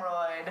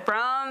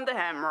From the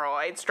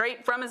hemorrhoid,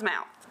 straight from his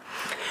mouth.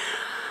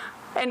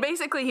 And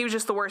basically, he was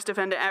just the worst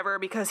defendant ever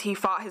because he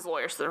fought his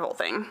lawyers through the whole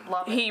thing.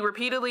 Love it. He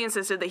repeatedly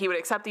insisted that he would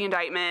accept the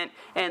indictment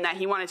and that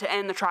he wanted to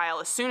end the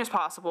trial as soon as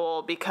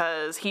possible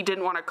because he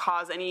didn't want to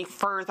cause any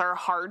further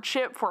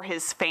hardship for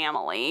his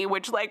family,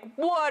 which, like,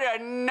 what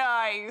a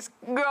nice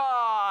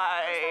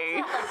guy.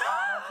 It's not like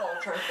honor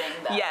culture thing,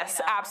 though. Yes,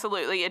 you know?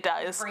 absolutely, it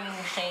does. Bringing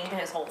shame to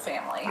his whole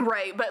family.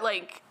 Right, but,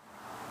 like,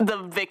 the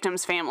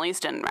victims' families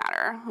didn't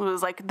matter. It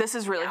was like, this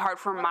is really hard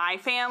for my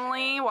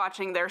family,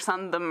 watching their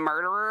son, the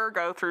murderer,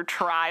 go through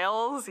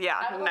trials. Yeah,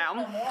 I would know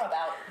more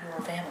about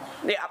your family.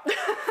 Yeah.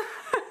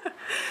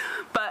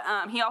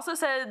 But he also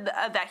said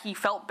that he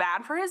felt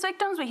bad for his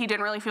victims, but he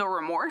didn't really feel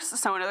remorse.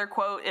 So another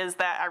quote is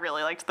that, I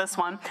really liked this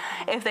one,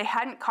 "If they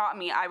hadn't caught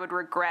me, I would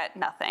regret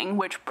nothing,"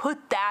 which,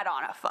 put that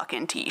on a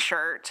fucking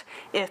t-shirt.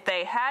 If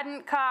they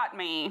hadn't caught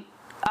me,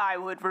 I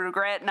would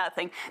regret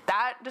nothing.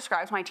 That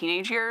describes my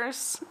teenage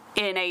years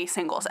in a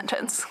single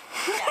sentence.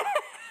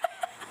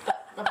 Yeah.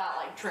 About,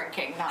 like,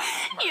 drinking, not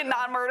murder. You're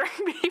not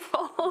murdering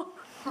people.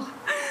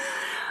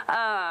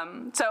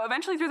 So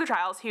eventually through the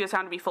trials, he was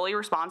found to be fully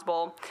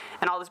responsible,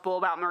 and all this bull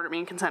about murder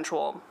being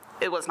consensual,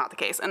 it was not the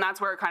case. And that's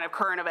where kind of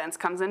current events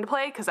comes into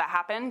play, because that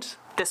happened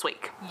this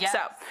week. Yes. So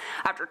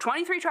after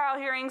 23 trial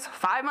hearings,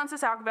 5 months of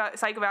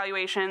psych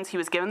evaluations, he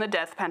was given the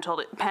death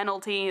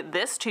penalty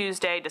this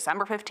Tuesday,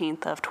 December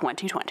 15th of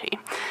 2020.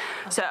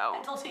 So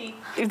Penalty.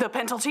 the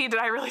penalty,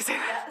 did I really say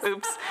that? Yes.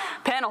 Oops.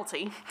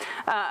 Penalty.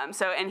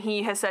 And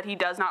he has said he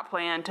does not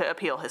plan to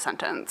appeal his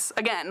sentence.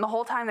 Again, the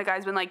whole time the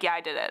guy's been like, yeah,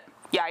 I did it.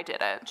 Yeah, I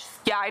did it.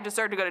 Yeah, I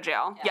deserve to go to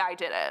jail. Yeah, I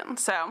did it.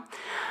 So,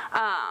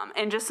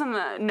 and just some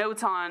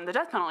notes on the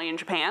death penalty in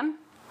Japan.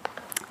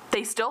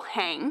 They still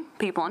hang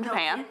people in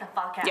Japan. Get the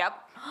fuck out.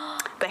 Yep.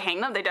 They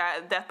hang them. They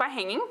die death by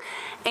hanging.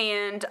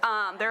 And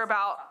there are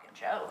about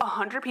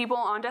 100 people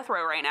on death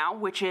row right now,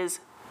 which is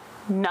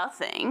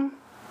nothing.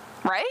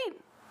 Right?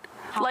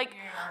 How like,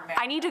 many are in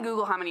America? I need to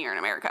Google how many are in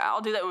America.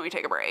 I'll do that when we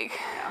take a break.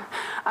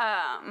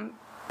 Yeah.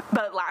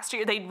 But last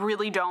year, they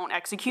really don't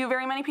execute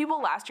very many people.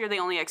 Last year, they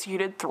only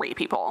executed 3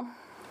 people.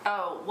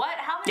 Oh, what?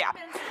 How many Yeah.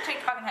 minutes does it take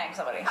to fucking hang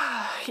somebody?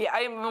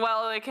 Yeah,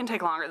 well, it can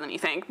take longer than you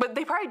think. But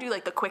they probably do,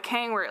 like, the quick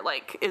hang where it,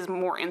 like, is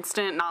more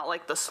instant, not,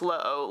 like, the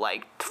slow,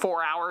 like,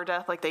 4-hour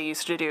death like they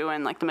used to do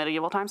in, like, the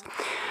medieval times.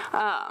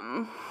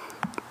 And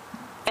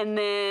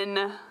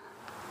then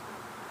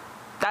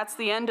that's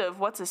the end of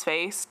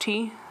what's-his-face,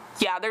 T?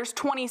 Yeah, there's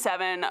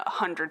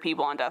 2,700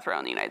 people on death row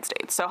in the United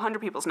States, so 100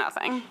 people's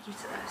nothing.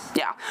 Jesus.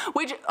 Yeah,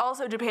 which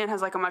also Japan has,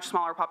 like, a much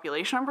smaller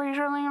population, I'm pretty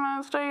sure, than the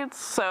United States,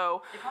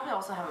 so... They probably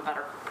also have a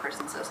better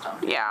prison system.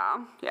 Yeah.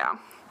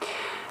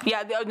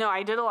 Yeah, no,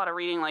 I did a lot of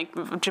reading,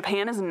 like,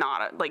 Japan is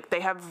not, like,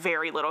 they have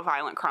very little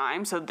violent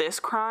crime, so this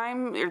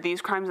crime, or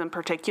these crimes in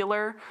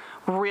particular,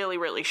 really,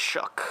 really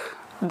shook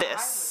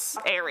this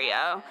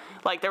area.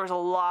 Like, there was a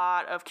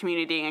lot of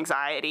community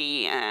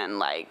anxiety and,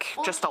 like,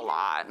 just a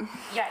lot.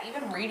 Yeah,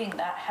 even reading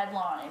that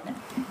headline,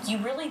 you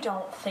really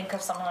don't think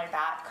of something like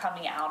that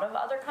coming out of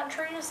other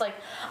countries. Like,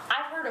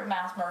 I've heard of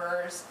mass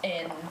murders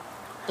in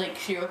like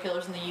serial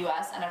killers in the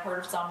U.S. and I've heard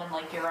of some in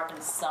like Europe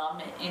and some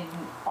in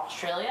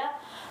Australia.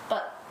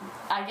 But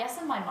I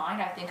guess in my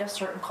mind, I think of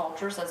certain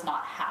cultures as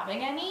not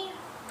having any.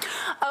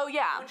 Oh,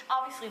 yeah. Which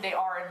obviously they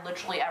are in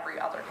literally every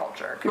other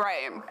culture.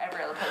 Right.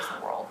 Every other place in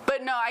the world.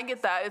 But no, I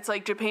get that. It's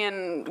like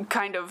Japan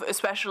kind of,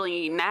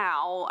 especially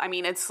now, I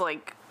mean, it's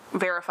like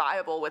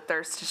verifiable with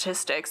their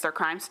statistics, their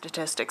crime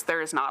statistics.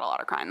 There is not a lot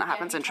of crime that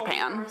happens in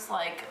Japan. If there was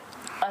like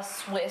a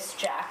Swiss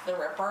Jack the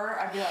Ripper,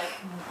 I'd be like,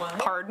 what?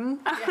 Pardon?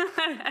 Yeah.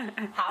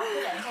 How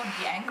could anyone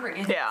be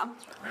angry? Yeah.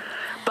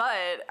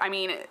 But, I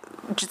mean,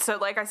 so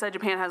like I said,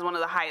 Japan has one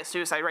of the highest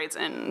suicide rates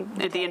in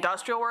the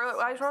industrial world,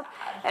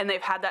 and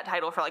they've had that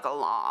title for like a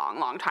long,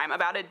 long time.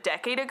 About a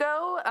decade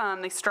ago,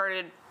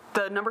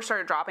 the numbers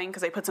started dropping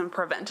because they put some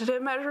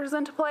preventative measures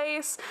into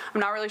place.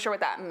 I'm not really sure what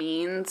that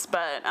means,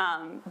 but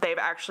they've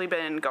actually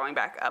been going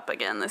back up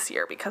again this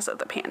year because of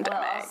the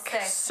pandemic.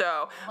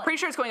 So, pretty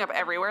sure it's going up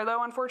everywhere,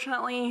 though,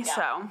 unfortunately. Yeah,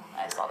 so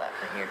I saw that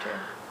for here, too.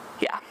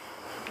 Yeah.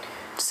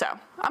 So,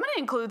 I'm going to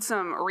include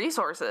some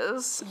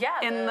resources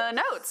in the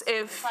notes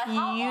if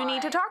you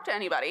need to talk to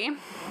anybody.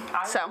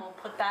 I will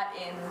put that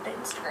in the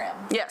Instagram.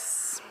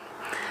 Yes.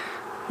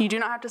 You do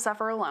not have to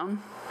suffer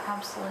alone.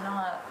 Absolutely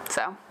not.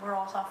 So. We're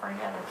all suffering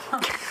together.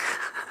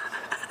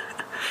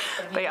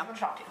 But yeah.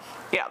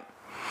 Yeah. All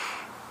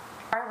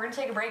right, we're going to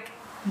take a break.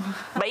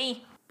 Bye.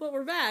 But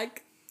we're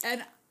back,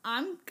 and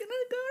I'm going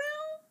to go now.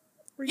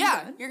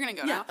 You're going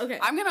to go now. Okay.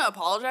 I'm going to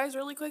apologize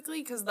really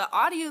quickly because the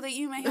audio that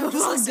you may have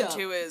just listened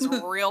to is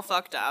real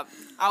fucked up.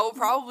 I will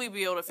probably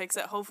be able to fix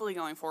it. Hopefully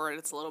going forward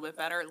it's a little bit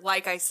better.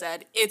 Like I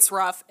said, it's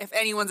rough. If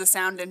anyone's a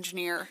sound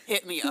engineer,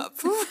 hit me up.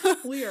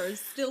 We are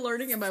still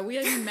learning, and by we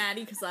I mean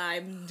Maddie because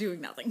I'm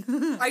doing nothing.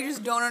 I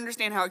just don't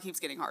understand how it keeps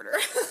getting harder.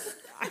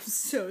 I'm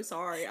so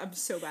sorry. I'm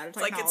so bad at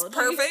technology. Like, it's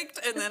perfect,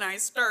 and then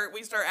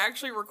we start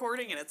actually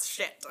recording, and it's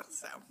shit.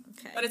 So,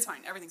 okay. But it's fine.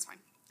 Everything's fine.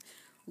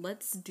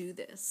 Let's do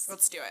this.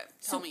 Let's do it.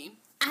 Tell me.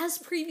 As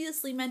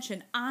previously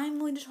mentioned, I'm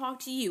going to talk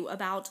to you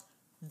about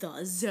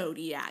the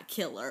Zodiac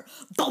Killer.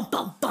 Bum,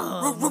 bum,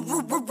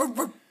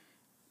 bum.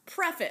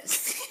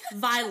 Preface.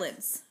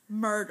 Violence.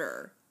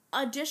 Murder.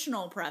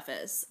 Additional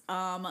preface.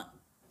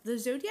 The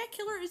Zodiac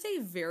Killer is a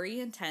very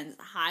intense,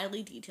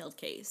 highly detailed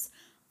case.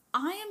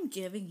 I am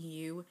giving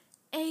you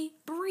a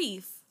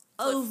brief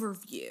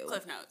overview.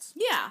 Cliff notes.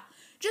 Yeah.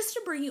 Just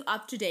to bring you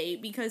up to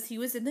date because he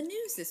was in the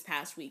news this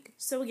past week.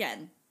 So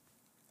again,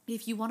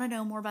 if you want to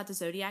know more about the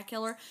Zodiac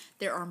Killer,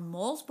 there are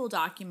multiple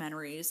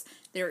documentaries.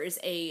 There is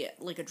a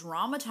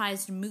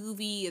dramatized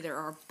movie. There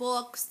are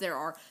books.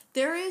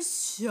 There is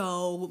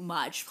so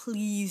much.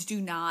 Please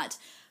do not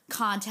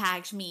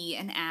contact me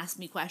and ask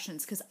me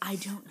questions because I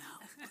don't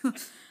know.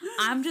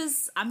 I'm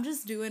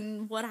just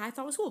doing what I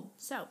thought was cool.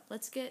 So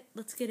let's get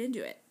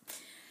into it.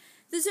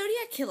 The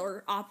Zodiac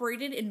Killer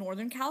operated in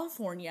Northern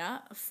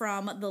California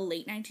from the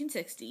late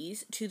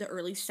 1960s to the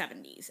early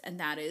 70s, and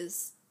that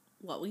is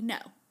what we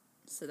know.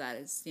 So that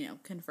is,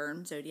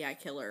 confirmed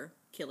Zodiac Killer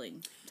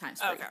killing time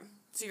spree. Okay.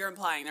 So you're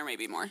implying there may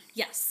be more?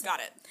 Yes.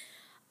 Got it.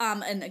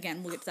 And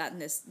again, we'll get to that in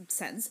this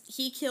sense.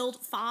 He killed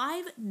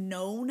 5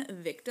 known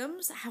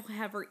victims.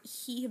 However,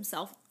 he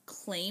himself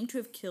claimed to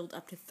have killed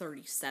up to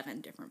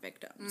 37 different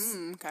victims.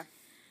 Okay.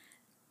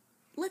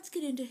 Let's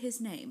get into his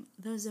name,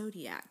 the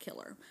Zodiac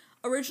Killer.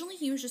 Originally,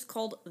 he was just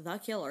called the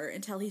Killer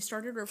until he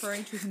started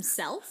referring to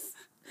himself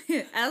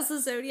as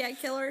the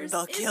Zodiac Killer.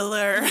 The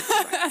Killer.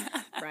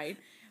 Right.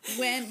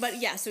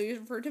 So he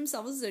referred to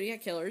himself as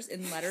Zodiac Killers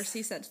in letters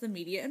he sent to the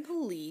media and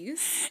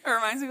police. It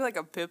reminds me of like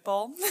a pit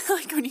bull.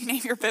 Like when you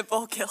name your pit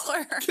bull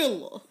Killer.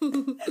 Killer.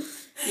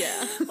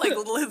 Yeah. Like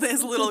live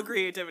as little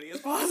creativity as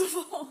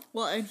possible.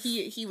 Well, and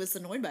he was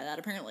annoyed by that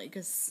apparently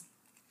because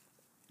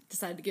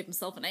decided to give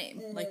himself a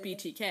name like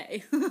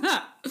BTK.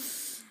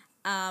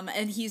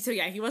 And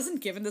he wasn't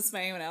given this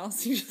by anyone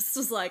else. He just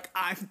was like,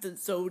 I'm the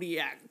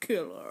Zodiac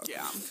Killer.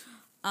 Yeah.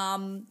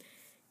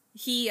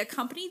 He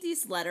accompanied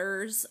these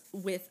letters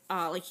with,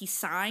 he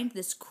signed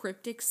this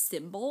cryptic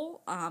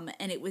symbol,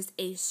 and it was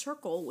a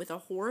circle with a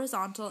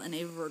horizontal and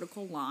a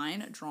vertical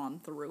line drawn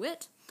through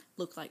it.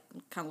 Kind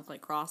of looked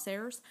like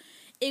crosshairs.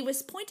 It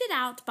was pointed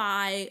out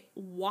by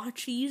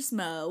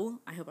Watchismo,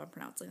 I hope I'm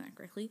pronouncing that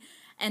correctly,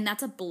 and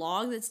that's a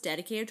blog that's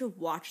dedicated to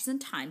watches and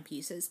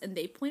timepieces, and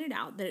they pointed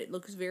out that it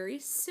looks very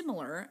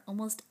similar,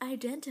 almost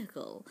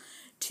identical,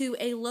 to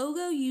a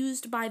logo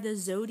used by the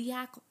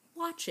Zodiac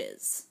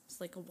watches.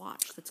 It's like a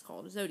watch that's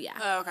called a Zodiac.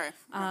 Oh, okay.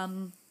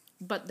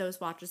 But those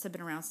watches have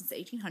been around since the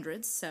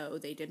 1800s, so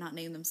they did not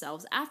name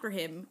themselves after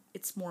him.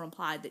 It's more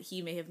implied that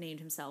he may have named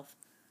himself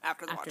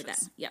after watches. them.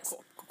 Yes.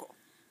 Cool.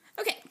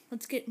 Okay,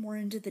 let's get more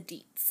into the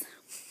deets.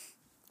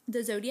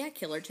 The Zodiac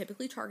Killer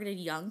typically targeted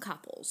young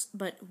couples,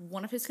 but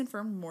one of his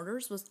confirmed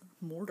murders was...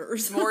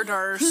 Murders.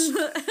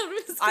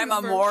 I'm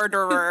a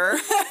murderer. One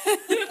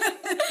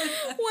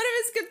of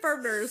his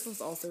confirmed murders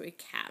was also a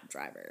cab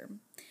driver.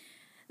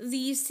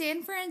 The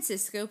San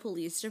Francisco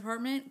Police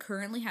Department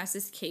currently has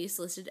this case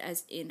listed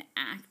as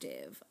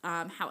inactive.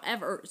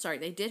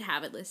 They did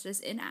have it listed as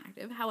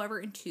inactive.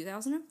 However, in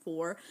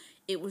 2004,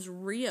 it was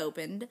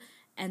reopened,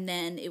 and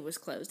then it was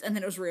closed, and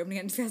then it was reopened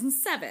again in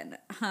 2007.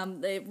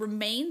 It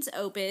remains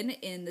open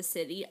in the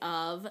city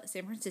of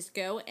San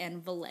Francisco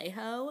and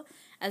Vallejo,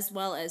 as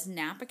well as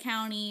Napa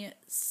County,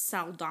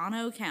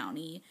 Saldana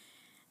County,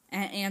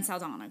 and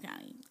Saldana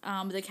County.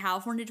 The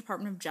California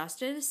Department of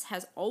Justice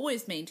has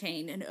always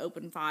maintained an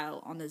open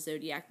file on the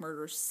Zodiac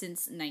murders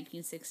since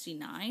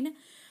 1969.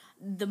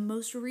 The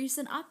most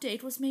recent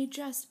update was made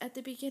just at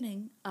the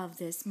beginning of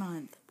this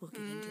month. We'll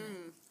get into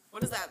it.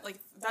 What is that?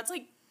 That's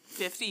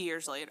 50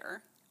 years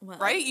later. Well,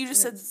 right? You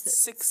just said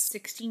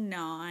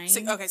 69.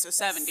 Okay, so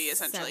 70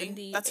 essentially.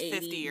 70, That's 80,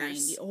 50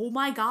 years. 90. Oh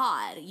my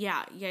god.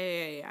 Yeah.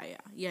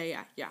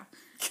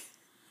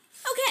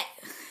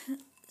 Okay.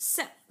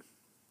 So,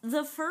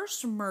 the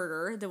first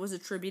murder that was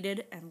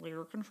attributed and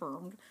later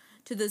confirmed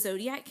to the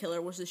Zodiac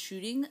Killer was the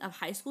shooting of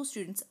high school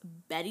students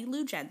Betty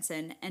Lou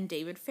Jensen and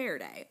David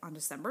Faraday on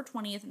December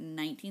 20th,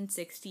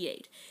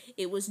 1968.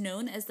 It was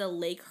known as the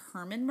Lake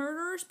Herman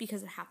murders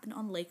because it happened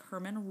on Lake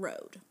Herman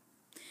Road.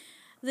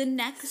 The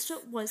next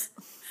was...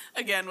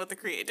 Again, with the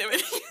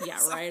creativity.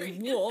 Yeah, right?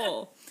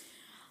 Whoa.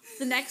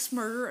 The next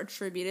murder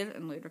attributed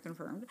and later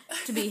confirmed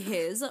to be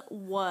his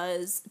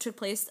took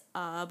place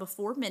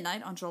before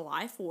midnight on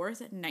July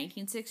 4th,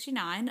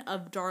 1969,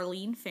 of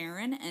Darlene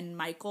Farron and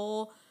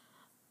Michael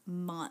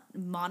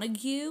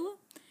Montague.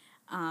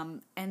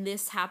 And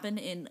this happened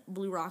in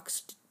Blue Rock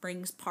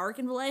Springs Park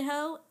in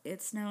Vallejo.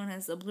 It's known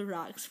as the Blue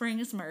Rock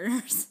Springs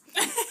Murders.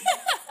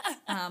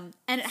 And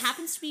it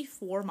happens to be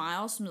 4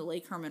 miles from the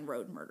Lake Herman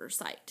Road murder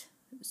site.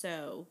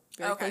 So,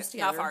 very close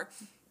together. Not far.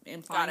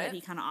 Implying that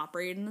he kind of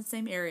operated in the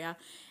same area.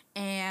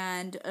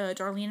 And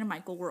Darlene and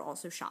Michael were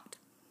also shot.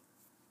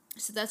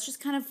 So that's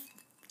just kind of...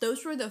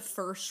 Those were the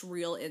first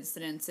real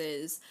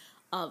incidences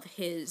of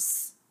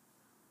his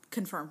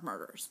confirmed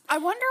murders. I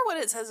wonder what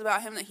it says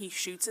about him that he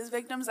shoots his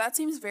victims. That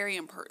seems very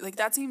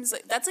that seems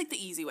like that's the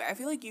easy way. I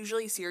feel like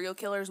usually serial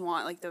killers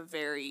want the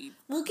very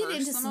We'll get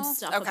into some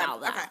stuff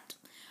about that. Okay.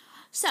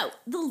 So,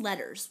 the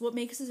letters. What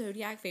makes a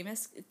Zodiac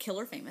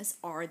killer famous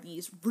are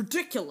these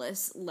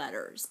ridiculous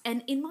letters.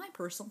 And in my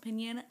personal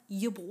opinion,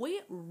 your boy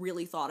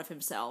really thought of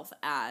himself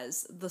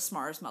as the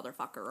smartest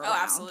motherfucker around. Oh,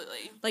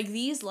 absolutely.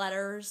 These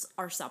letters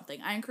are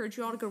something. I encourage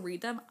you all to go read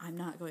them. I'm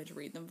not going to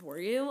read them for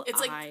you.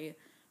 I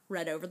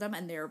read over them,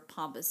 and they're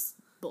pompous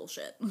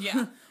bullshit.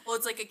 Yeah. Well,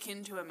 it's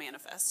akin to a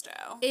manifesto.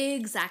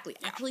 Exactly.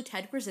 Yeah. Actually,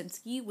 Ted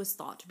Krasinski was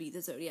thought to be the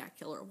Zodiac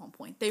Killer at one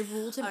point. They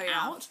ruled him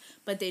out,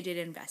 but they did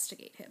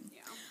investigate him.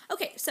 Yeah.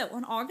 Okay, so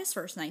on August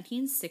 1st,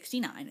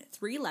 1969,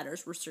 3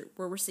 letters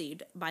were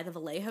received by the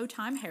Vallejo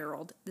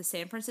Time-Herald, the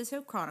San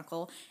Francisco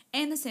Chronicle,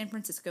 and the San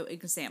Francisco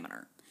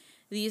Examiner.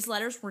 These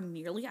letters were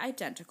nearly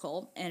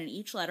identical, and in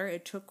each letter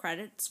it took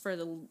credits for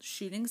the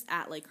shootings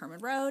at Lake Herman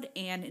Road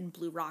and in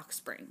Blue Rock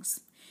Springs.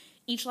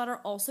 Each letter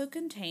also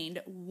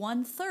contained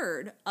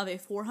 1/3 of a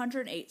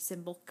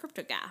 408-symbol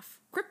cryptograph,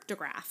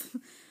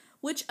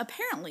 which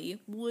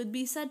apparently would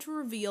be said to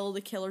reveal the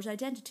killer's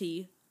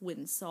identity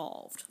when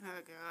solved.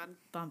 Oh, God.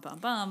 Bum, bum,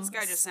 bum. This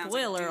guy just sounds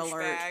Spoiler like a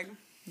alert. douchebag.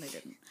 They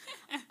didn't.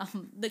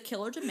 The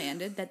killer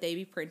demanded that they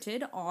be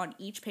printed on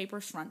each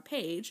paper's front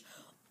page.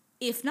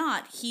 If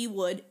not, he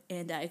would,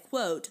 and I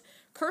quote,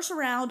 curse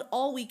around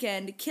all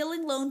weekend,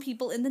 killing lone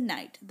people in the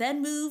night,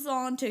 then move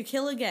on to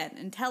kill again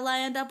until I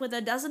end up with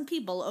 12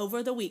 people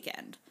over the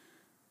weekend.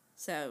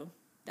 So,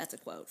 that's a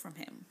quote from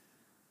him.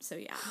 So,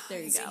 yeah,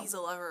 there you go. He's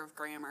a lover of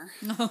grammar.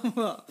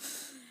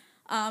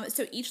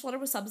 So each letter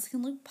was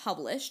subsequently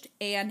published,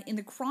 and in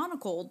the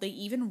Chronicle, they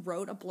even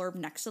wrote a blurb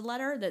next to the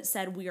letter that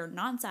said, "We are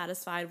not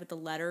satisfied with the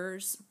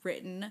letters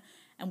written,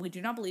 and we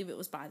do not believe it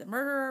was by the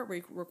murderer.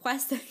 We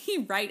request that he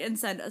write and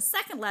send a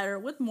second letter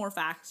with more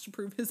facts to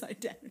prove his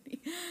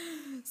identity."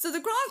 So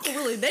the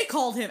Chronicle really, they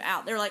called him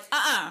out. They're like,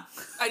 I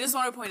just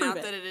want to point out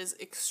that it is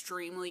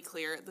extremely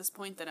clear at this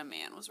point that a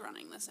man was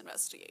running this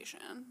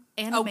investigation.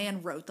 And a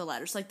man wrote the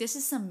letters. This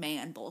is some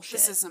man bullshit.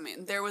 This is some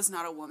man. There was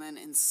not a woman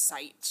in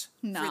sight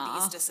for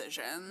these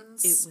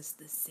decisions. It was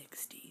the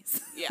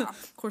 60s. Yeah.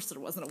 Of course there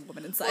wasn't a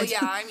woman in sight. Well,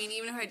 yeah,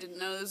 even if I didn't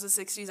know it was the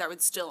 60s, I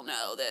would still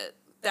know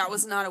that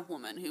was not a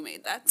woman who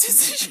made that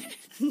decision.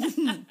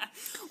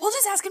 We'll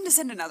just ask him to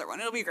send another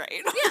one. It'll be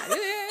great.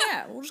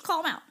 Yeah. We'll just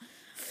call him out.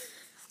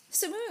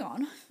 So moving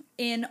on,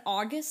 in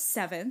August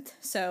 7th,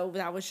 so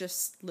that was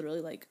just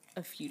literally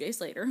a few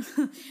days later,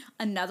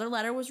 another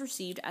letter was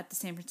received at the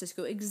San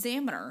Francisco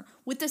Examiner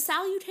with the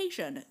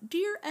salutation,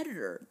 "Dear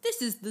editor,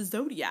 this is the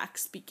Zodiac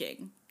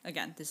speaking."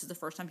 Again, this is the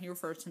first time he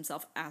refers to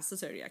himself as the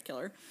Zodiac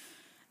Killer.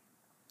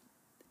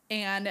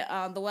 And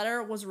the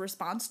letter was a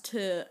response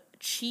to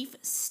Chief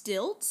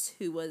Stilts,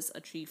 who was a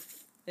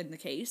chief in the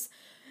case.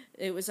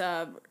 It was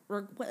a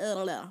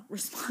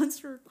response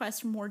to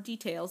request for more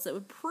details that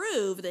would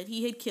prove that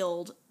he had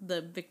killed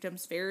the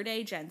victims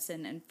Faraday,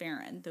 Jensen, and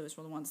Farron. Those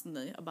were the ones in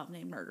the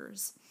above-named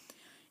murders.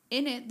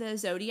 In it, the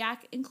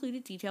Zodiac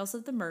included details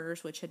of the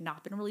murders which had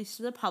not been released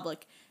to the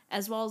public,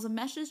 as well as a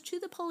message to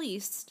the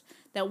police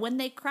that when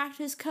they cracked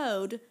his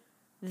code,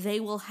 they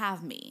will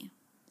have me.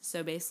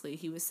 So basically,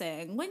 he was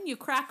saying, when you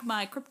crack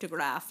my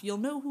cryptograph, you'll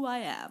know who I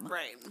am.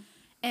 Right.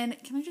 And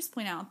can I just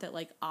point out that,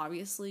 like,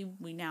 obviously,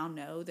 we now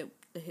know that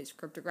his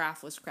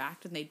cryptograph was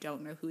cracked and they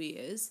don't know who he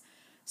is.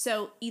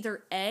 So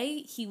either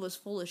A, he was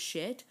full of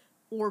shit,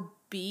 or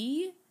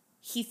B,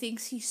 he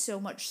thinks he's so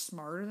much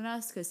smarter than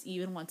us because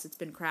even once it's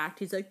been cracked,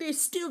 he's like, they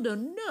still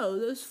don't know,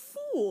 those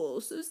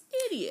fools, those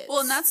idiots.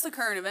 Well, and that's the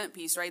current event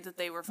piece, right? That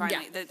they were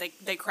finding, that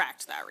they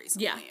cracked that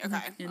recently. Yeah.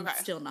 Okay. And okay.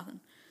 still nothing.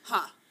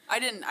 Huh. I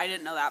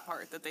didn't know that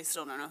part, that they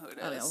still don't know who it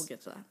is. Oh, yeah, we'll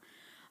get to that.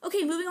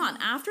 Okay, moving on.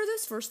 After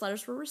those first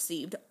letters were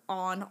received,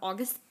 on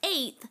August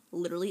 8th,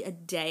 literally a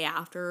day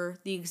after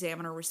the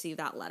Examiner received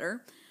that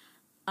letter,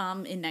 in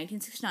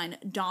 1969,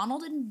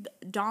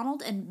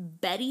 Donald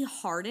and Betty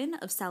Hardin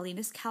of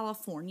Salinas,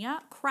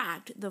 California,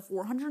 cracked the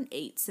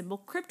 408 symbol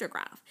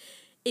cryptograph.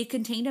 It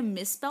contained a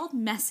misspelled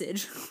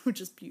message, which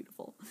is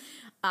beautiful,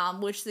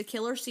 which the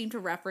killer seemed to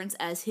reference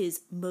as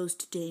his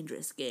most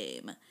dangerous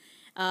game.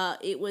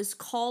 It was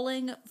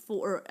calling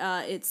for,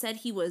 it said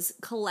he was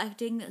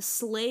collecting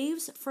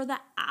slaves for the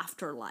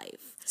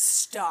afterlife.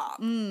 Stop.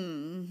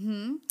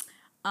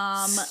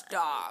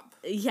 Stop.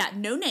 Yeah,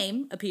 no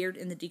name appeared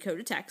in the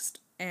decoded text,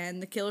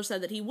 and the killer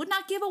said that he would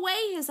not give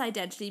away his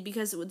identity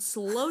because it would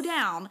slow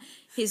down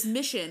his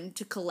mission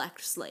to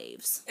collect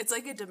slaves. It's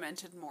like a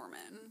demented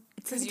Mormon.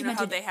 It's like a you know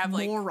how they have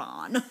like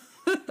moron.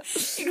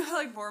 You know how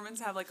like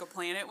Mormons have like a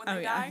planet when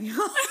they die?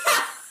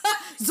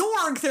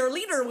 Zorg, their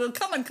leader, will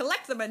come and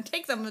collect them and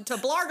take them to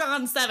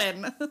Blargon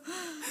 7.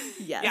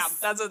 Yes. Yeah,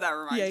 that's what that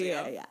reminds me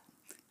of. Yeah.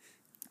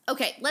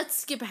 Okay, let's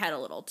skip ahead a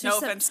little. No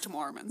offense to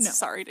Mormons. No.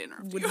 Sorry to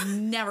interrupt you. Would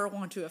never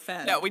want to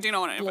offend. No, we do not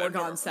want to offend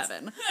Blargon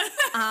 7.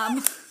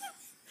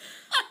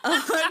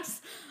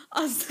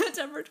 On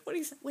September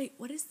 27th. Wait,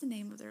 what is the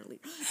name of their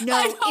leader?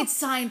 No,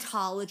 it's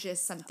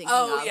Scientologists I'm thinking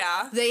of. Oh,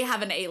 yeah. They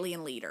have an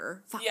alien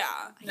leader. Fuck.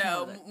 Yeah.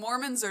 No,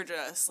 Mormons are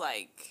just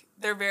like,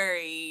 they're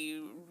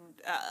very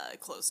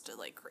close to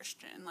like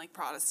Christian, like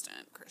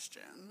Protestant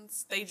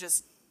Christians.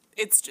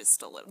 It's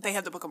just a little, they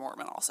have the Book of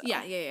Mormon also.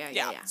 Yeah.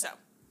 So.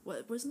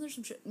 What, wasn't there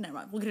some shit? Never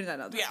mind. We'll get into that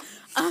another time.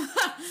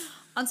 Yeah.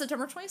 On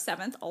September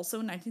 27th, also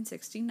in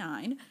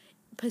 1969,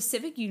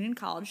 Pacific Union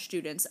College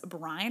students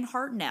Brian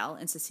Hartnell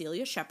and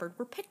Cecilia Shepard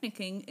were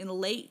picnicking in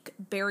Lake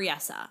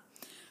Berryessa.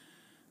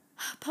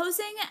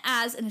 Posing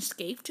as an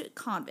escaped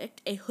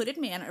convict, a hooded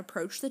man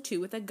approached the two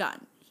with a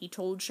gun. He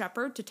told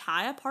Shepard to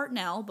tie up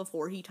Hartnell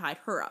before he tied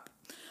her up.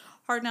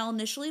 Hartnell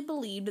initially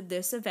believed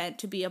this event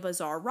to be a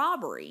bizarre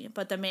robbery,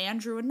 but the man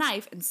drew a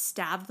knife and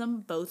stabbed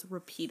them both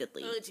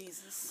repeatedly. Oh,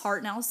 Jesus.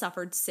 Hartnell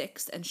suffered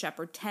 6 and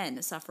Shepard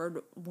 10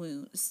 suffered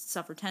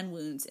 10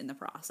 wounds in the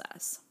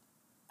process.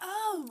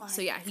 Oh, my God.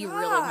 So, yeah, he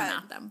really went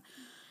at them.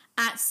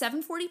 At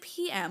 7:40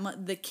 p.m.,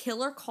 the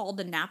killer called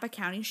the Napa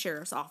County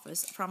Sheriff's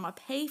Office from a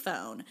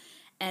payphone,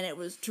 and it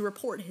was to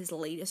report his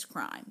latest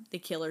crime. The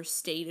killer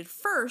stated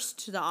first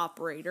to the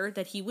operator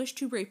that he wished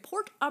to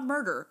report a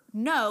murder.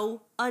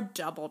 No, a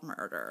double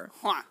murder.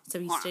 So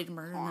he stated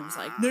murder and then was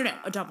like, no,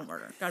 a double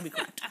murder. Gotta be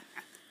correct.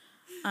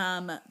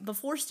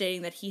 Before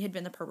stating that he had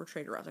been the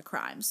perpetrator of the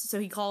crimes. So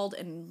he called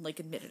and, like,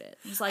 admitted it.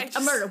 He was like,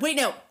 a murder. Wait,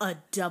 no, a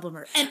double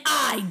murder. And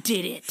I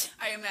did it.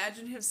 I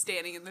imagine him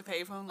standing in the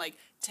payphone, like,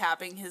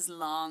 tapping his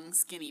long,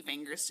 skinny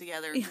fingers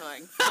together and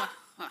going,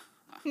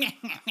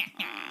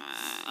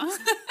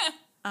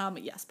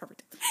 Yes,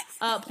 perfect.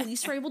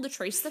 Police were able to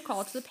trace the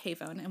call to the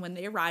payphone, and when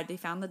they arrived, they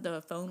found that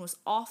the phone was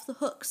off the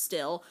hook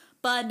still,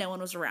 but no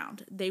one was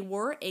around. They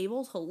were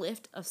able to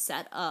lift a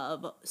set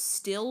of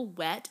still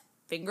wet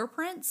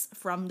fingerprints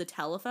from the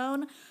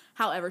telephone.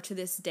 However, to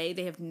this day,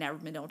 they have never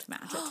been able to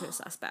match it to a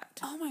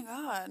suspect. Oh my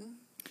God.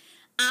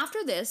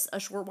 After this, a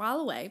short while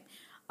away,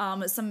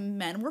 some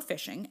men were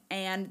fishing,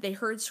 and they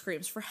heard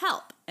screams for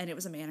help, and it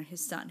was a man and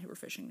his son who were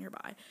fishing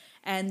nearby.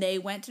 And they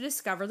went to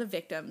discover the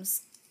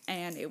victims,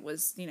 and it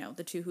was,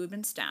 the two who had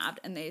been stabbed,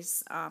 and they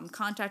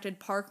contacted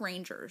park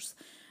rangers.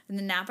 And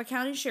the Napa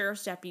County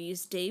Sheriff's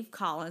deputies, Dave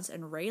Collins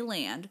and Ray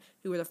Land,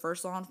 who were the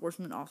first law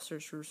enforcement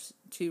officers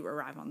to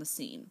arrive on the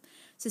scene.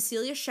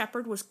 Cecilia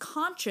Shepard was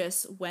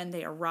conscious when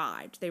they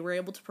arrived. They were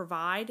able to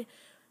provide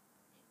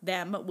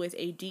them with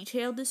a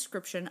detailed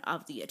description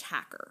of the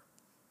attacker.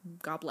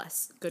 God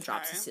bless. Good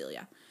job,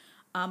 Cecilia.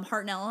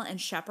 Hartnell and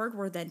Shepard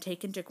were then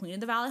taken to Queen of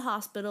the Valley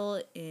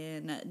Hospital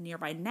in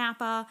nearby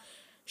Napa.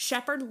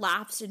 Shepard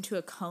lapsed into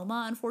a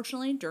coma,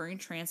 unfortunately, during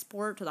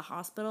transport to the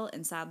hospital,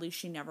 and sadly,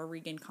 she never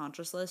regained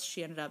consciousness.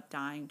 She ended up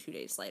dying 2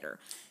 days later.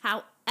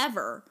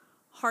 However,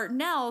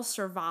 Hartnell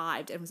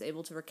survived and was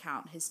able to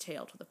recount his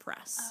tale to the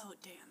press. Oh,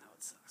 damn, that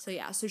would suck. So,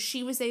 yeah, so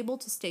she was able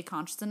to stay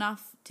conscious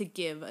enough to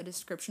give a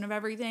description of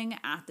everything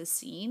at the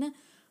scene,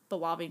 but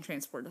while being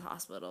transported to the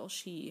hospital,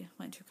 she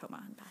went into a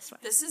coma and passed away.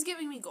 This is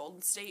giving me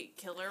Golden State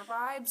Killer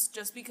vibes,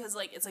 just because,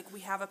 like, it's like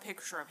we have a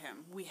picture of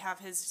him. We have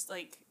his,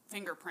 like,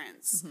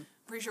 fingerprints.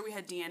 Pretty sure we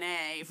had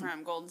DNA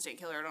from Golden State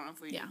Killer. I don't know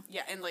if we...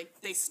 Yeah, and, like,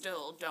 they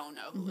still don't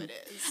know who it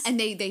is. And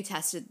they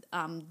tested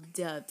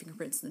the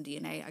fingerprints and the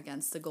DNA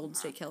against the Golden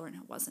State Killer, and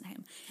it wasn't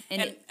him.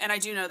 And I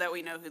do know that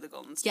we know who the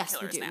Golden State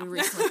Killer is now. Yes, we do. We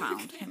recently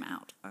found him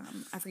out.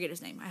 I forget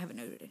his name. I have it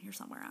noted in here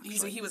somewhere,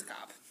 actually. He was a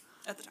cop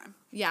at the time.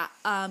 Yeah.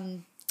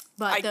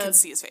 But I could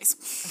see his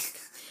face.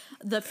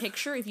 The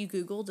picture, if you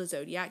Google the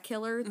Zodiac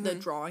Killer, the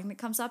drawing that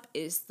comes up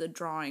is the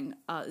drawing,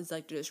 is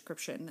like the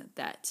description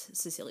that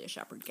Cecilia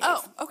Shepard gave.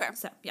 Oh, okay.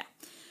 So, yeah.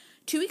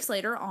 2 weeks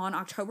later, on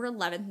October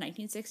 11th,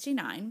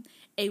 1969,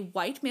 a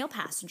white male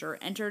passenger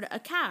entered a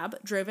cab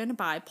driven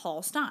by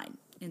Paul Stein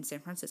in San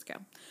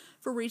Francisco.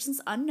 For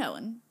reasons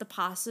unknown, the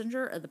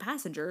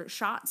passenger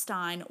shot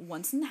Stein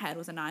once in the head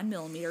with a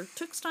 9mm,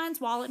 took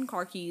Stein's wallet and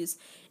car keys,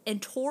 and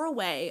tore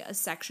away a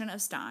section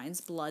of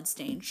Stein's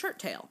blood-stained shirt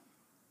tail.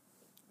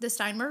 The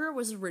Stein murder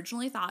was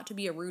originally thought to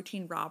be a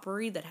routine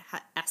robbery that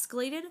had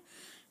escalated.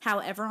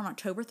 However, on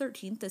October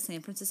 13th, the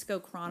San Francisco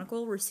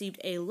Chronicle received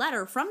a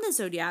letter from the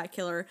Zodiac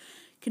Killer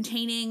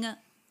containing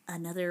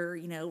another,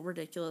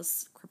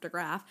 ridiculous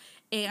cryptograph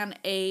and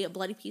a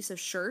bloody piece of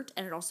shirt,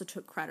 and it also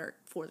took credit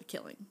for the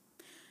killing.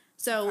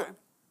 So,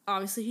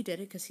 obviously he did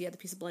it because he had the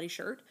piece of bloody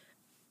shirt,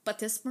 but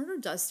this murder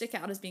does stick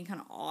out as being kind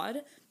of odd.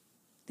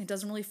 It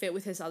doesn't really fit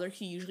with his other.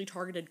 He usually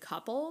targeted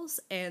couples,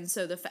 and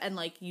so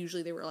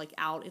usually they were like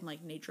out in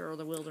like nature or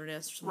the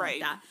wilderness or something like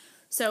that.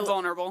 So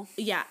vulnerable.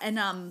 Yeah,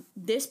 and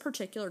this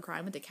particular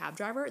crime with the cab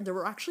driver, there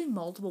were actually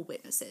multiple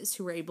witnesses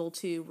who were able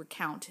to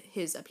recount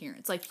his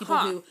appearance, like people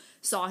who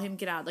saw him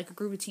get out, like a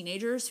group of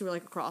teenagers who were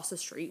like across the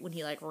street when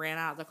he like ran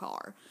out of the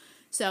car.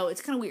 So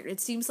it's kind of weird. It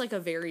seems like a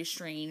very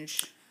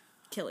strange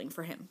killing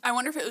for him. I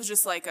wonder if it was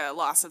just like a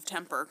loss of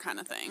temper kind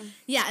of thing.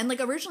 Yeah, and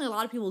like originally a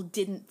lot of people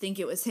didn't think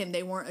it was him.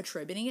 They weren't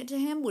attributing it to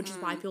him, which is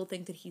why people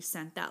think that he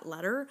sent that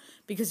letter,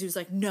 because he was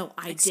like, no,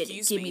 I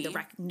didn't. Give me the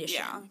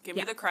recognition. Yeah, give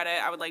me the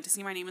credit. I would like to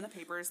see my name in the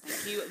papers.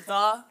 Thank you.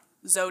 The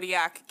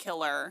Zodiac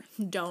Killer.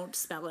 Don't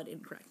spell it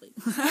incorrectly.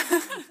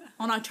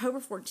 On October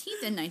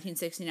 14th in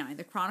 1969,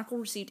 the Chronicle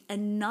received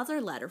another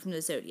letter from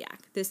the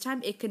Zodiac. This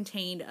time it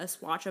contained a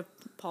swatch of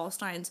Paul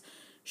Stein's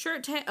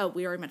shirt tail. Oh,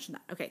 we already mentioned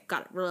that. Okay,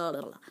 got it. Blah,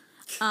 blah, blah.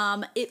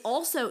 It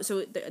also,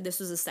 this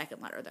was the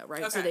second letter though,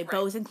 right? Okay, so they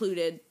both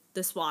included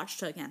the swatch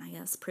to, again, I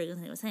guess, prove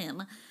that it was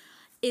him.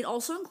 It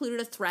also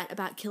included a threat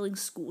about killing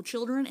school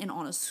children and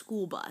on a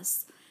school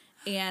bus.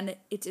 And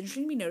it's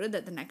interesting to be noted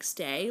that the next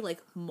day,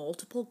 like,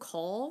 multiple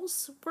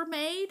calls were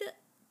made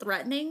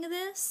threatening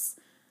this.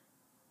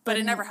 But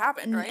it never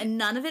happened, right? And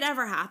none of it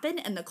ever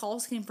happened, and the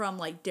calls came from,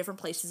 like, different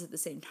places at the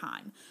same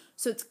time.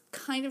 So it's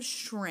kind of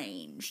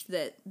strange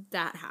that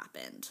that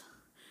happened.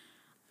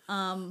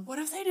 What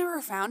if they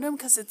never found him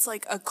because it's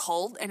like a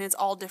cult and it's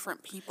all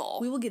different people?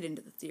 We will get into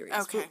the theories.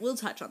 Okay. We'll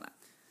touch on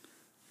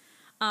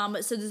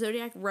that. So the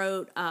Zodiac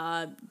wrote,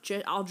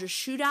 I'll just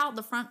shoot out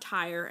the front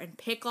tire and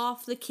pick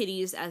off the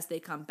kitties as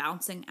they come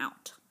bouncing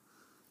out.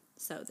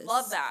 So this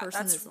Love that.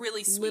 person That's is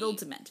really sweet. Little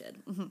demented.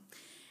 Mm-hmm.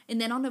 And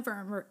then on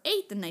November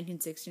 8th in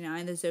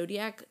 1969, the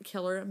Zodiac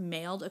Killer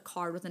mailed a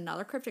card with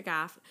another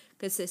cryptograph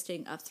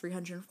consisting of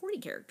 340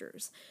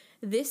 characters.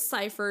 This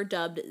cipher,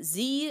 dubbed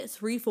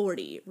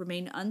Z340,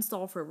 remained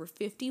unsolved for over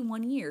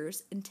 51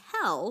 years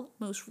until,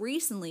 most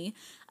recently,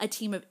 a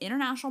team of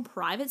international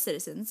private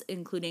citizens,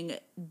 including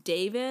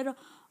David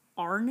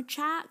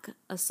Arnchak,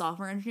 a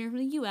software engineer from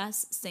the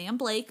U.S., Sam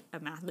Blake, a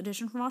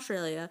mathematician from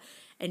Australia,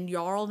 and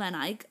Jarl van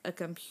Eyck, a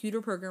computer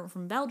programmer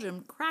from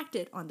Belgium, cracked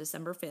it on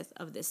December 5th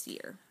of this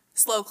year.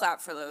 Slow clap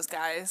for those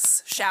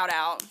guys. Shout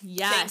out.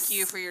 Yes. Thank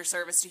you for your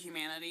service to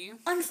humanity.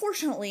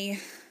 Unfortunately,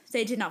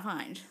 they did not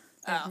find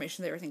the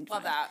information they were thinking to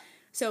Love find. that.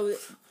 So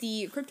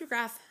the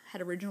cryptograph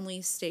had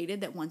originally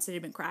stated that once it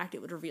had been cracked,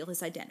 it would reveal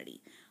his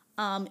identity.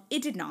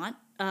 It did not.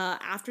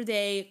 After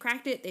they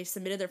cracked it, they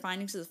submitted their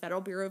findings to the Federal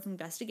Bureau of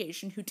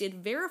Investigation, who did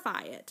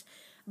verify it.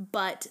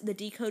 But the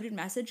decoded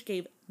message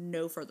gave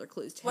no further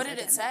clues to his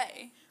identity. What did it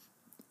say?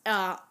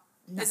 No,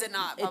 is it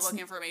not public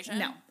information?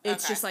 No.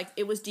 It's just like,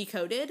 it was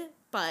decoded,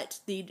 but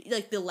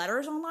the letter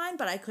is online,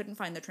 but I couldn't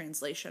find the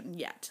translation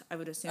yet. I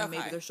would assume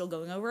maybe they're still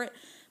going over it.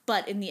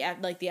 But in the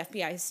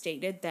FBI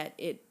stated that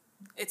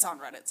it's on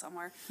Reddit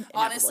somewhere.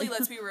 Honestly,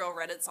 let's be real.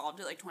 Reddit solved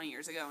it like 20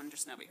 years ago and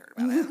just nobody heard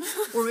about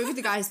it. Or maybe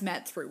the guys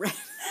met through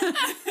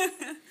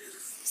Reddit.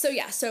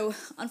 So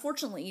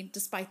unfortunately,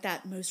 despite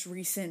that most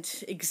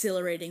recent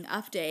exhilarating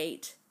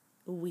update,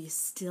 we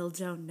still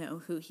don't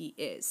know who he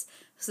is.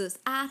 So this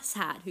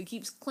asshat who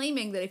keeps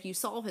claiming that if you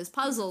solve his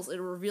puzzles,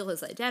 it'll reveal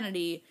his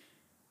identity.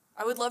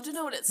 I would love to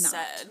know what it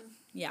said.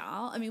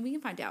 Yeah, we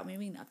can find out.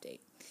 Maybe an update.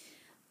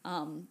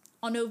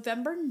 On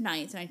November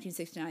 9th,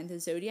 1969, the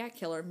Zodiac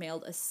Killer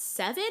mailed a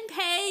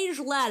 7-page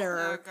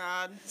letter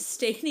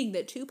stating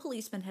that 2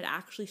 policemen had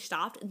actually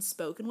stopped and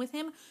spoken with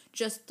him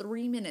just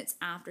 3 minutes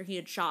after he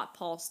had shot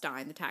Paul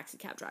Stein, the taxi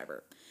cab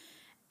driver.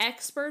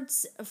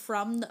 Excerpts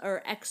from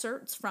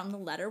the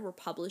letter were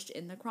published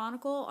in the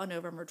Chronicle on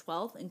November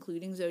 12th,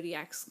 including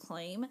Zodiac's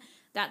claim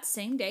that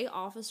same day,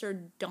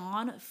 Officer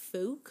Don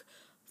Fook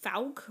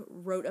Falk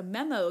wrote a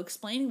memo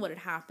explaining what had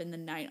happened the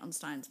night on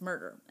Stein's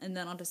murder. And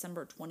then on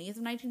December 20th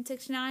of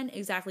 1969,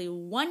 exactly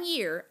 1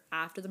 year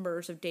after the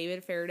murders of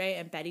David Faraday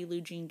and Betty Lou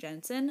Jean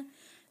Jensen,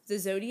 the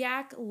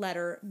Zodiac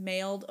letter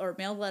mailed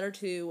letter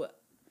to,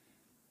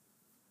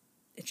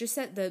 it just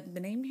said, the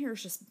name here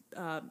is just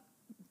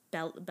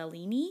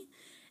Bellini,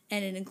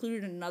 and it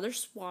included another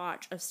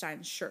swatch of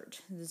Stein's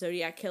shirt. The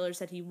Zodiac killer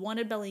said he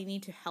wanted Bellini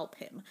to help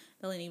him.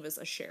 Bellini was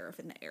a sheriff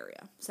in the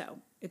area, so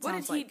it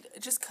sounds like... What, did he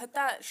just cut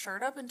that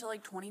shirt up into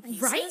like 20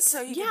 pieces? Right?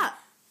 So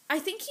I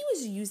think he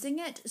was using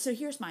it, so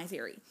here's my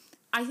theory.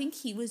 I think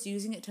he was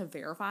using it to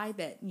verify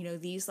that,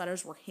 these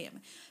letters were him.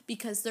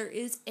 Because there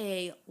is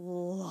a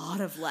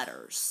lot of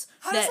letters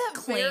that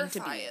claim to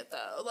be it,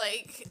 though?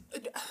 Like...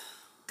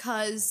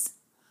 Because...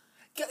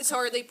 So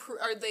are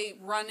they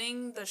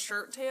running the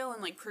shirt tail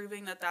and like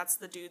proving that that's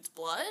the dude's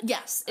blood?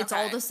 Yes, it's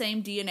all the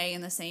same DNA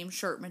and the same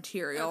shirt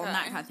material and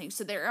that kind of thing.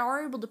 So they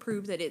are able to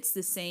prove that it's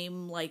the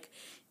same like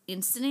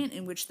incident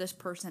in which this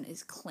person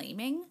is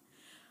claiming.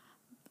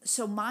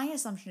 So my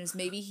assumption is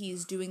maybe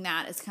he's doing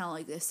that as kind of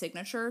like the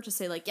signature to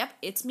say like, yep,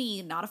 it's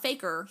me, not a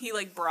faker. He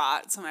like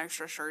brought some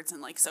extra shirts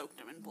and like soaked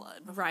them in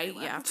blood. Right?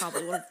 Yeah,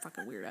 probably. What a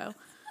fucking weirdo.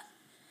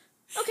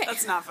 Okay,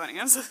 that's not funny.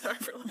 I'm so sorry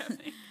for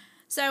laughing.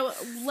 So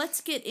let's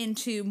get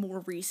into more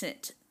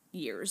recent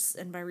years,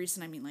 and by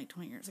recent I mean like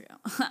 20 years ago.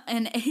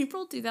 In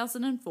April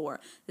 2004,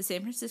 the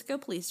San Francisco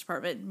Police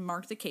Department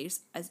marked the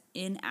case as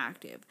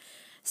inactive,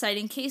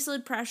 citing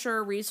caseload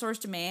pressure, resource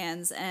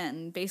demands,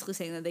 and basically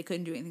saying that they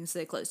couldn't do anything, so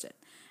they closed it.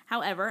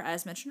 However,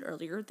 as mentioned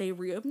earlier, they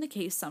reopened the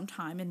case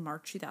sometime in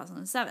March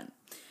 2007.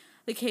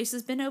 The case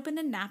has been opened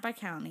in Napa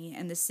County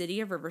and the city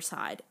of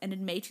Riverside, and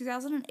in May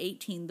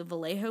 2018, the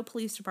Vallejo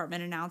Police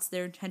Department announced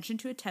their intention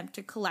to attempt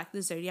to collect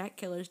the Zodiac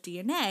killer's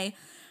DNA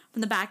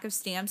from the back of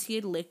stamps he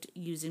had licked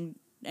used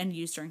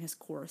during his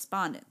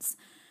correspondence.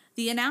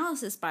 The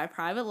analysis by a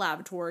private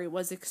laboratory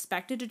was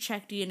expected to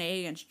check DNA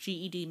against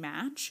GED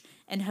match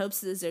in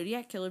hopes that the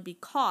Zodiac killer would be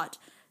caught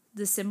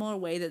the similar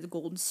way that the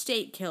Golden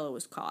State Killer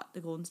was caught. The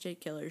Golden State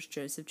Killer is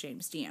Joseph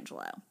James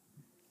D'Angelo.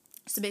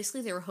 So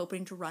basically they were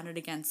hoping to run it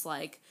against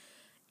like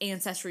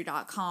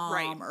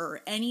Ancestry.com or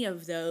any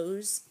of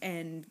those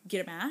and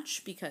get a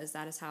match, because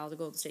that is how the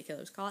Golden State Killer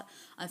was caught.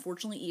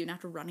 Unfortunately, even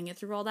after running it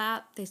through all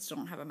that, they still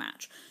don't have a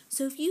match.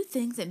 So if you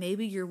think that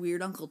maybe your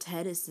weird Uncle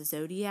Ted is the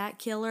Zodiac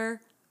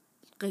Killer,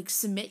 like,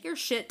 submit your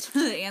shit to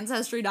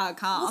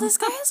Ancestry.com. Well, this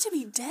guy has to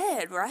be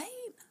dead, right?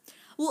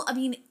 Well, I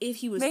mean, if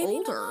he was maybe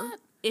older, not.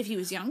 If he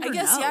was younger, I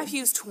guess, no. if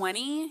he was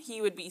 20,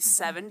 he would be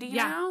 70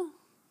 now?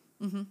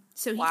 Mm-hmm.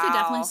 So he could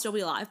definitely still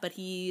be alive, but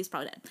he's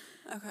probably dead.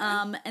 Okay.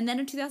 And then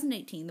in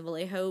 2018, the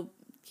Vallejo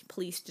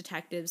police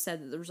detectives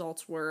said that the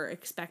results were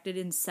expected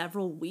in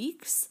several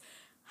weeks.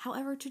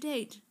 However, to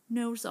date,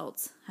 no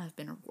results have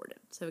been reported.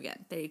 So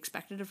again, they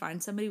expected to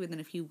find somebody within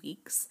a few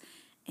weeks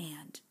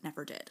and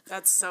never did.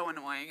 That's so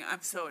annoying.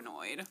 I'm so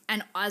annoyed.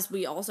 And as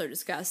we also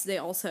discussed, they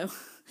also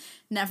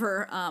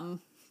never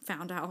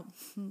found out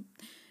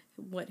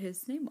what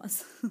his name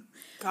was.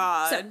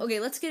 God. So, okay,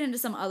 let's get into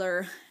some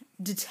other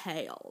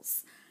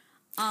details.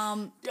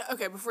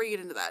 Okay, before you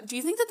get into that, do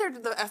you think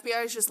that the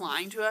FBI is just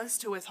lying to us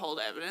to withhold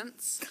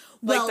evidence?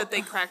 Well, like, that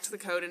they cracked the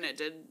code and it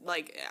did,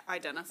 like,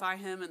 identify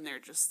him and they're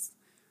just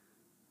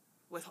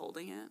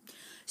withholding it?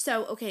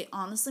 So, okay,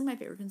 honestly, my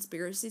favorite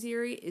conspiracy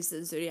theory is that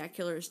the Zodiac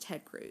Killer is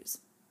Ted Cruz.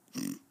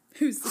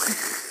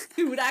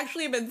 Who would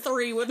actually have been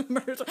 3 with the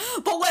murder.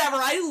 But whatever,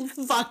 I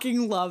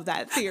fucking love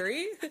that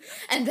theory.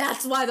 And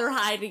that's why they're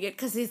hiding it,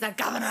 because he's the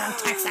governor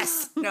of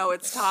Texas. No,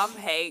 it's Tom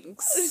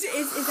Hanks.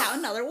 Is that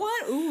another one?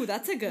 Ooh,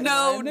 that's a good one.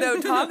 No,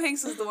 No, Tom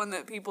Hanks is the one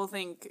that people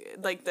think,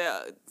 like,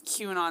 the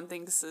QAnon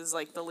thinks is,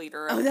 like, the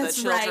leader of the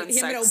children's right. sex.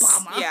 Him and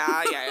Obama.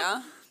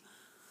 Yeah.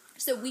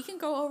 So we can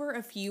go over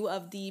a few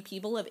of the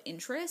people of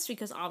interest,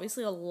 because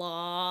obviously a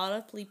lot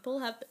of people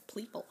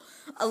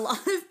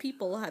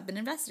have been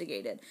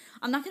investigated.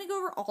 I'm not going to go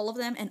over all of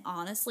them, and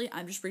honestly,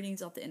 I'm just reading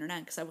these off the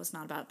internet because I was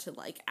not about to,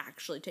 like,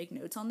 actually take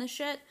notes on this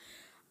shit.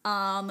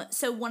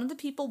 So one of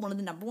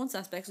the number one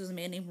suspects was a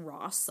man named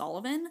Ross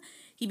Sullivan.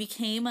 He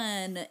became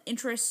an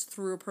interest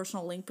through a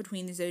personal link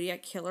between the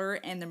Zodiac Killer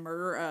and the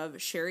murder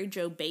of Sherry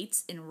Jo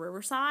Bates in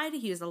Riverside.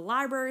 He was a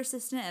library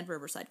assistant at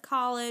Riverside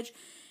College.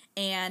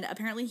 And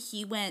apparently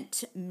he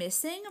went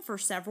missing for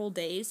several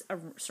days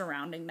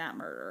surrounding that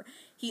murder.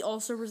 He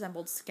also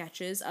resembled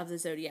sketches of the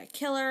Zodiac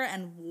Killer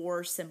and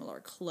wore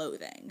similar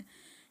clothing.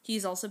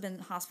 He's also been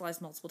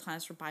hospitalized multiple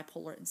times for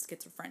bipolar and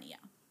schizophrenia.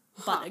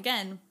 But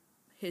again,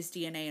 his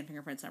DNA and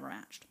fingerprints never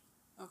matched.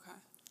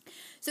 Okay.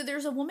 So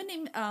there's a woman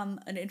named,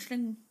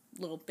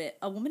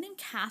 a woman named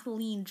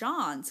Kathleen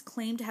Johns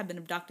claimed to have been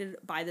abducted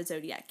by the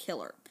Zodiac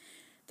Killer.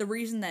 The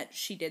reason that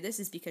she did this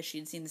is because she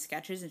had seen the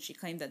sketches and she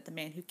claimed that the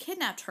man who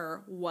kidnapped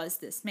her was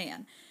this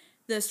man.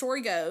 The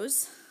story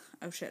goes,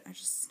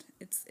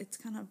 it's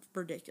kind of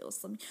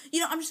ridiculous. I'm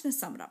just going to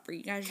sum it up for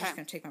you guys. You're just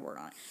going to take my word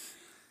on it.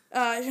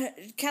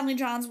 Kathleen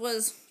Johns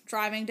was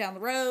driving down the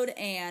road,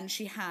 and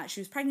she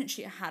was pregnant.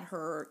 She had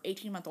her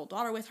 18-month-old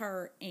daughter with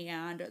her,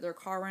 and their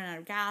car ran out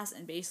of gas,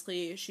 and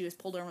basically she was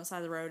pulled over on the side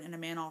of the road, and a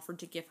man offered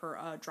to give her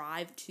a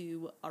drive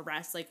to a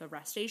rest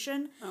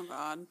station. Oh,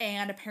 God.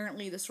 And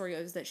apparently the story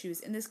goes that she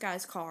was in this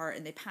guy's car,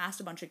 and they passed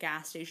a bunch of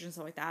gas stations and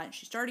stuff like that, and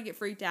she started to get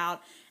freaked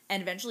out,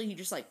 and eventually he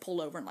just, pulled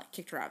over and,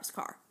 kicked her out of his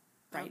car.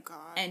 Right? Oh,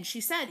 God. And she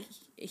said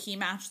he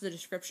matched the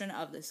description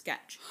of the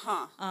sketch.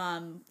 Huh.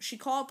 She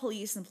called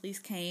police, and police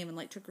came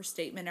and, took her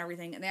statement and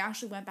everything, and they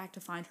actually went back to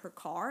find her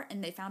car,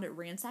 and they found it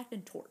ransacked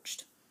and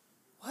torched.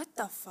 What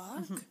the fuck?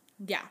 Mm-hmm.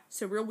 Yeah,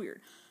 so real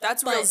weird.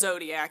 That's real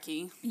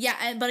Zodiac-y.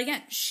 Yeah, but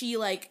again, she,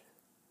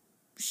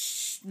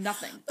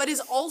 nothing. But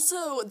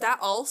that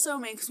also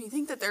makes me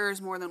think that there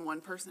is more than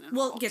one person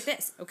involved. Well, get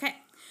this, okay.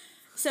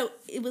 So,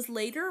 it was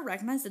later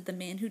recognized that the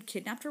man who'd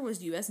kidnapped her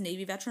was U.S.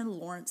 Navy veteran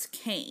Lawrence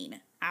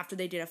Kane. After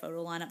they did a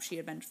photo lineup,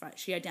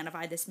 she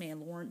identified this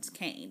man, Lawrence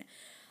Kane.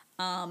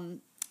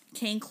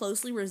 Kane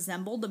closely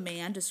resembled the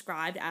man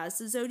described as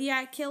the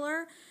Zodiac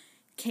Killer.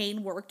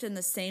 Kane worked in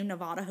the same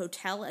Nevada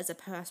hotel as a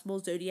possible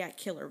Zodiac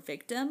Killer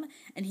victim,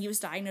 and he was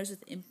diagnosed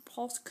with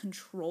impulse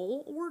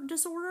control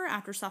disorder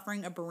after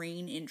suffering a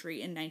brain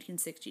injury in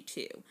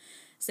 1962.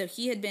 So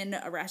he had been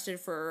arrested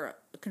for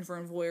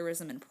confirmed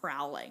voyeurism and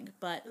prowling.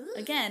 But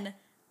again,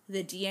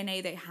 the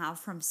DNA they have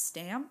from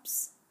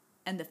stamps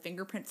and the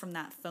fingerprint from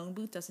that phone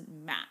booth doesn't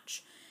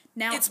match.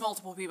 Now it's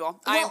multiple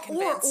people. I am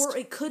convinced. Or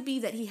it could be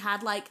that he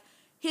had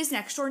his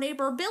next door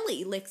neighbor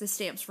Billy lick the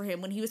stamps for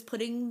him when he was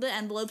putting the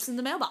envelopes in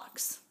the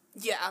mailbox.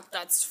 Yeah,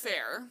 that's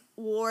fair.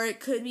 Or it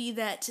could be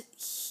that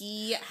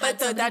he had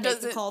somebody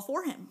make the call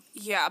for him.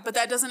 Yeah, but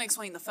that doesn't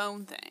explain the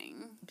phone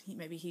thing.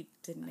 Maybe he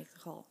didn't make the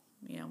call.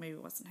 Maybe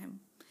it wasn't him.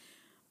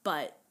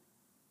 But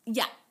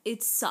yeah,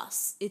 it's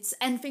sus.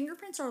 And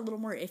fingerprints are a little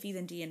more iffy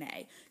than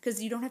DNA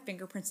because you don't have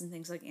fingerprints in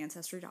things like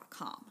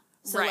Ancestry.com.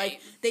 So right.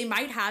 They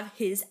might have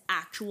his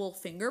actual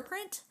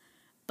fingerprint,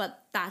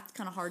 but that's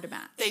kind of hard to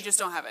match. They just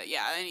don't have it.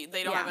 Yeah,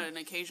 they don't have an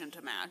occasion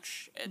to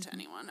match it to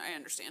anyone. I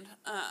understand.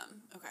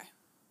 Okay.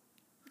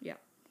 Yeah.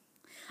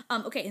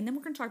 Okay, and then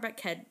we're going to talk about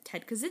Ted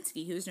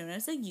Kaczynski, who is known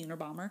as a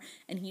Unabomber,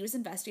 and he was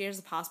investigated as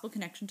a possible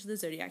connection to the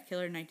Zodiac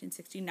Killer in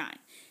 1969.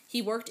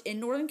 He worked in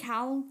Northern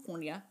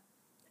California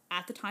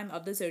at the time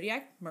of the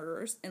Zodiac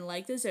murders, and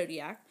like the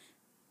Zodiac,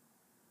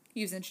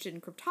 he was interested in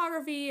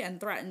cryptography and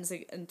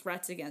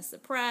threats against the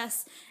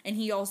press, and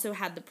he also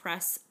had the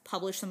press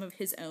publish some of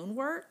his own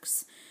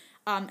works.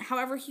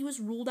 However, he was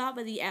ruled out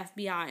by the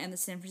FBI and the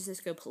San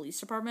Francisco Police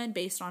Department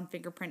based on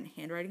fingerprint and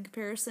handwriting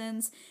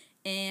comparisons,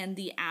 and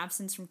the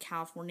absence from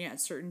California at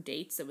certain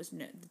dates that was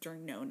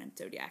during known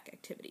Zodiac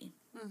activity.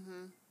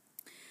 Mm-hmm.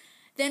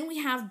 Then we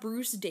have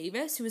Bruce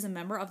Davis, who is a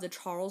member of the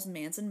Charles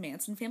Manson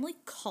family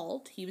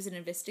cult. He was an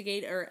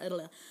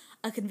investigator,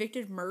 a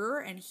convicted murderer,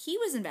 and he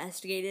was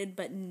investigated,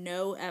 but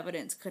no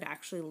evidence could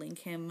actually link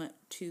him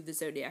to the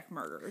Zodiac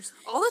murders.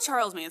 All the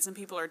Charles Manson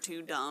people are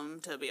too dumb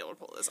to be able to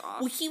pull this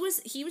off. Well, he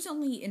was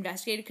only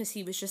investigated because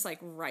he was just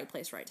right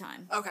place, right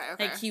time.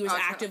 Okay. He was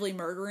actively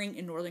murdering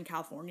in Northern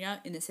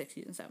California in the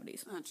 60s and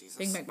 70s. Oh, Jesus.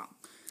 Bing, bang, bong.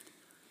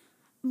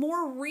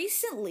 More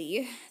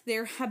recently,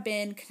 there have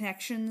been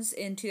connections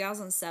in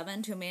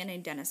 2007 to a man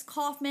named Dennis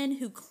Kaufman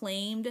who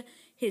claimed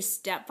his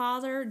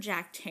stepfather,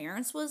 Jack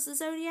Terrence, was the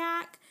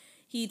Zodiac.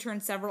 He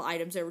turned several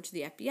items over to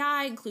the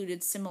FBI,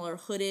 included similar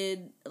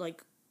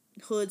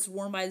hoods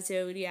worn by the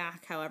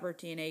Zodiac. However,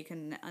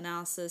 DNA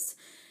analysis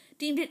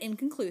deemed it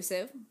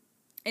inconclusive.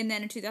 And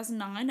then in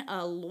 2009,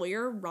 a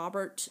lawyer,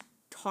 Robert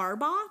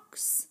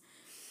Tarbox,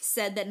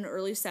 said that in the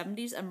early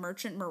 70s, a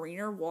merchant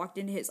mariner walked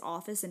into his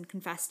office and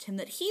confessed to him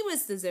that he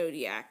was the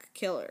Zodiac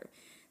Killer.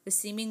 The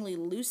seemingly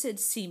lucid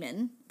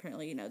seaman,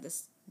 apparently,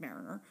 this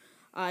mariner,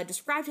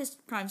 described his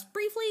crimes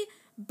briefly,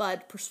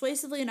 but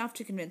persuasively enough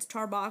to convince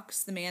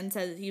Tarbox. The man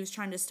said that he was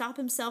trying to stop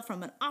himself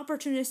from an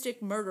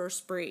opportunistic murder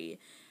spree,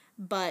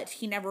 but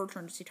he never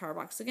returned to see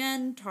Tarbox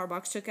again.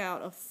 Tarbox took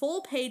out a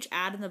full-page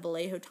ad in the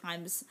Vallejo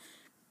Times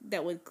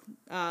that would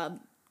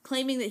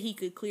claiming that he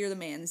could clear the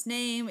man's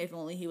name if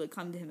only he would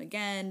come to him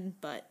again,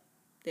 but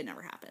it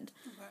never happened.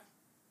 Okay.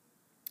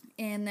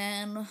 And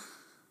then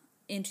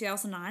in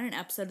 2009, an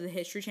episode of the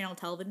History Channel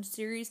television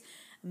series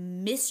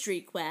Mystery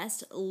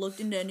Quest looked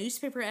into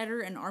newspaper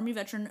editor and Army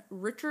veteran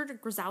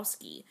Richard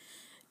Grozowski.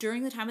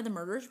 During the time of the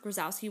murders,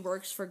 Grozowski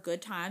works for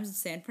Good Times in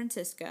San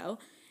Francisco.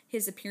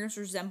 His appearance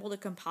resembled a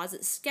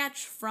composite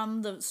sketch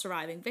from the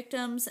surviving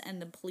victims,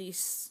 and the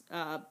police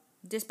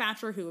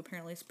dispatcher who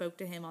apparently spoke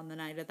to him on the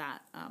night of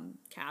that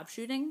cab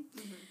shooting.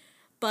 Mm-hmm.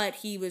 But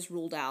he was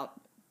ruled out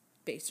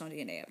based on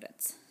DNA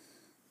evidence.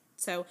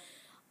 So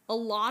a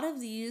lot of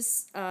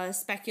these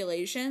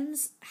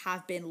speculations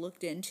have been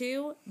looked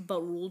into,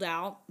 but ruled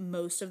out,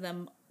 most of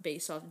them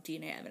based off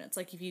DNA evidence.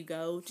 Like if you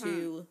go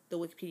to the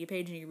Wikipedia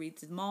page and you read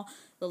through them all,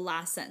 the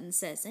last sentence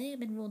says, they have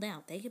been ruled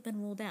out, they have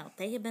been ruled out,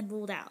 they have been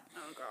ruled out.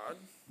 Oh, God.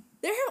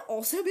 There have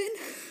also been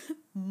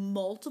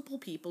multiple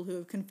people who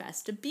have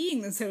confessed to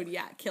being the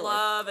Zodiac Killer.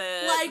 Love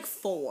it.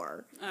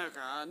 4. Oh,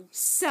 God.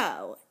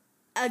 So,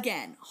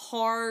 again,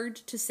 hard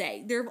to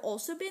say. There have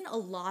also been a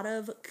lot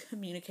of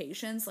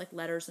communications, like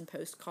letters and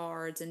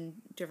postcards and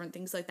different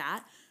things like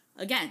that.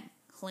 Again,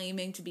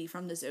 claiming to be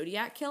from the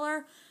Zodiac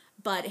killer,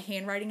 but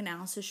handwriting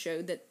analysis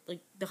showed that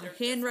like the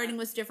handwriting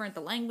was different,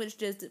 the language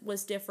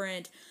was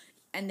different,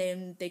 and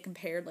then they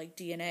compared like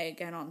DNA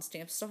again on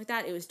stamps and stuff like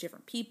that. It was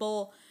different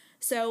people.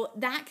 So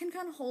that can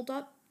kind of hold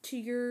up to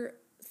your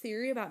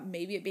theory about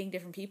maybe it being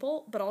different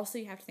people, but also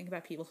you have to think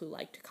about people who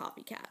like to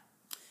copycat.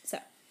 So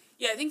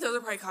yeah, I think those are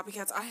probably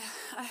copycats.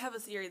 I have a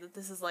theory that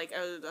this is like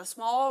a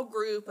small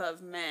group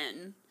of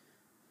men,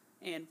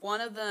 and one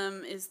of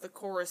them is the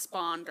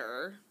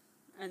corresponder,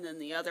 and then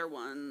the other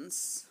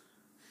ones...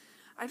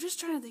 I'm just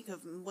trying to think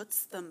of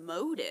what's the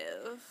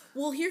motive.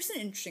 Well, here's an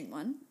interesting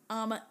one.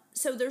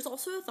 So there's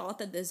also a thought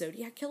that the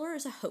Zodiac killer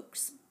is a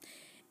hoax.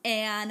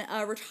 And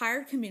a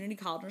retired community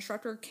college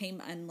instructor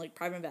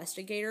private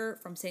investigator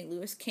from St.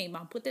 Louis came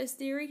up with this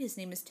theory. His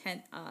name is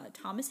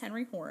Thomas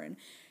Henry Horan.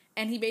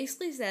 And he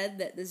basically said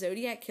that the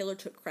Zodiac killer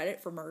took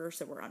credit for murders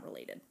that were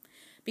unrelated.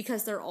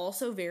 Because they're all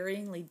so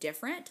varyingly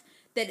different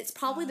that it's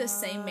probably the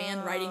same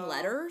man writing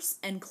letters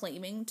and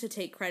claiming to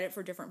take credit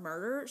for different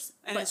murders.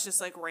 And it's just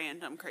like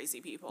random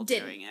crazy people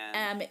doing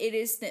it. It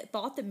is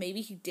thought that maybe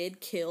he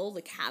did kill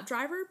the cab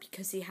driver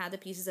because he had the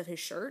pieces of his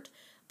shirt.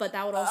 But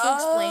that would also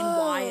explain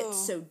why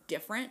it's so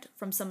different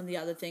from some of the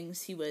other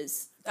things he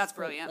was... That's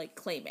brilliant. Like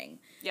claiming.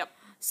 Yep.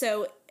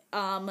 So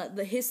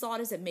his thought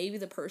is that maybe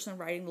the person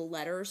writing the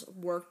letters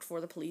worked for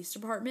the police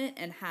department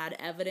and had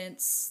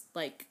evidence,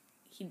 like...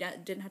 He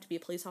didn't have to be a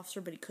police officer,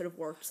 but he could have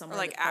worked somewhere.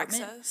 Or like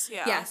access,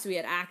 yeah. Yeah, so he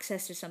had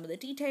access to some of the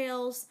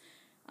details.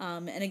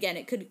 And again,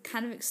 it could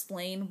kind of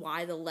explain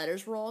why the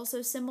letters were all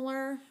so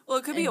similar. Well,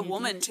 it could be a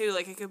woman, too.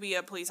 Like, it could be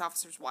a police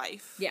officer's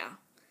wife. Yeah.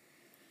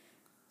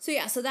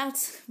 So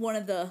that's one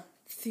of the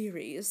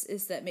theories,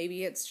 is that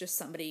maybe it's just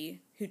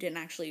somebody who didn't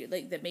actually,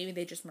 like, that maybe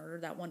they just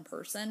murdered that one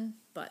person,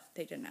 but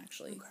they didn't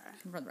actually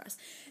confront the rest.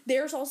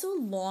 There's also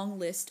a long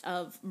list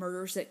of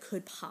murders that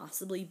could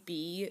possibly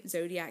be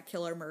Zodiac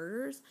killer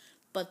murders.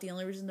 But the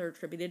only reason they're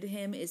attributed to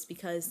him is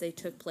because they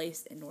took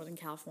place in Northern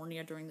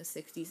California during the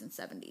 60s and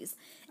 70s.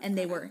 And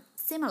they were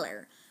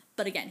similar.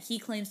 But again, he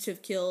claims to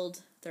have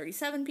killed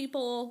 37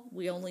 people.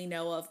 We only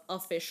know of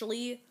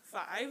officially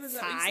 5, is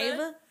that what you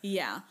said?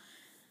 Yeah.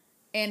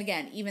 And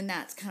again, even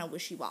that's kind of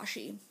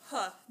wishy-washy.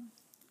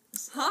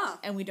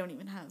 And we don't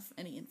even have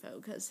any info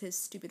because his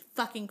stupid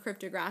fucking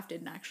cryptograph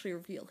didn't actually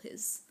reveal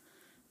his...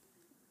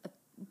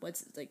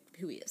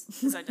 who he is.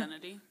 His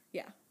identity?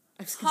 Yeah.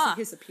 I was going to say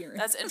his appearance.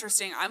 That's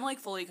interesting. I'm, like,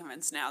 fully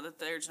convinced now that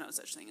there's no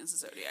such thing as a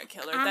Zodiac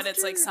killer. That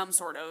it's, like, some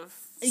sort of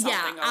something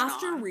going on.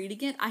 After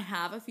reading it, I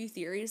have a few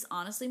theories.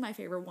 Honestly, my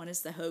favorite one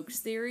is the hoax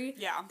theory.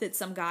 Yeah. That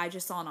some guy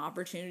just saw an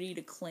opportunity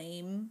to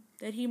claim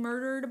that he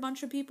murdered a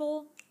bunch of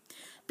people.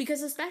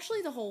 Because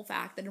especially the whole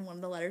fact that in one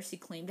of the letters he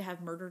claimed to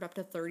have murdered up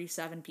to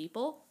 37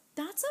 people.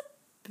 That's a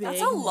big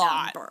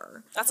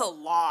number. That's a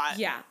lot.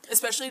 Yeah.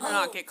 Especially to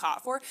not get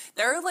caught for.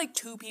 There are, like,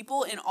 2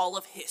 people in all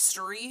of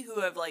history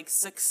who have, like,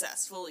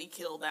 successfully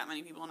killed that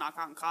many people and not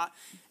gotten caught.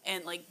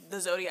 And, like,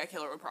 the Zodiac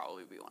killer would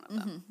probably be one of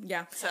them. Mm-hmm.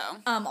 Yeah. So.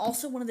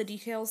 Also, one of the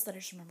details that I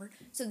just remembered.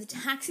 So, the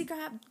taxi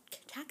cab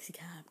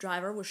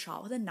driver was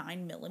shot with a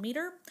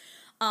 9mm.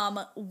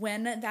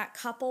 When that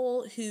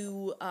couple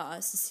who,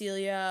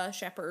 Cecilia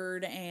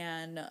Shepard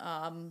and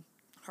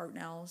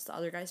Hartnell's the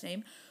other guy's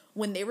name,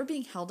 when they were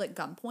being held at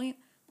gunpoint,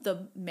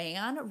 the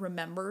man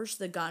remembers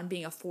the gun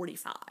being a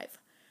 .45.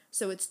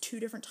 So it's 2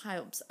 different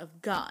types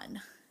of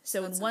gun.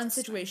 So in one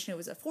situation it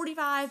was a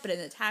 .45, but in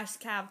the taxi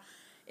cab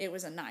it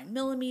was a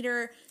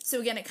 9mm.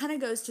 So again, it kind of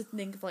goes to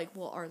think of like,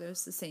 well, are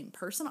those the same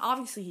person?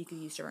 Obviously he could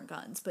use different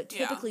guns, but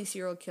typically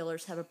serial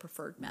killers have a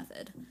preferred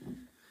method.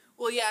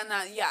 Well,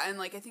 and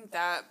like I think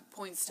that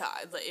points to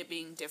it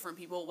being different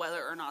people,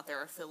 whether or not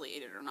they're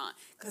affiliated or not,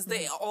 because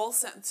they all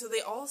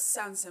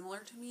sound similar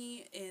to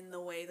me in the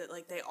way that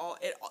like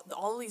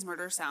all of these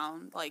murders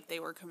sound like they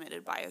were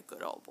committed by a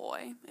good old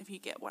boy, if you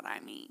get what I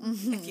mean,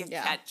 if you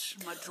catch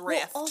my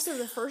drift. Well, also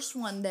the first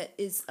one that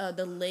is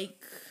the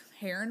Lake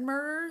Heron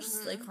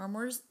murders, Lake Heron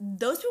murders,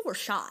 those people were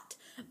shot,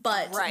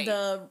 but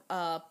the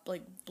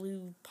like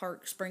Blue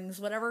Park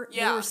Springs, whatever,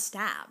 they were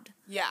stabbed.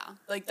 Yeah,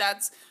 like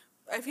that's.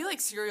 I feel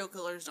like serial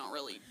killers don't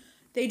really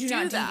They do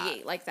not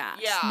deviate like that.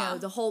 Yeah.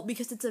 No,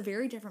 because it's a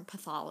very different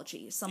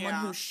pathology. Someone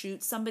who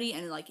shoots somebody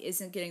and, like,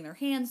 isn't getting their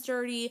hands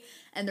dirty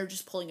and they're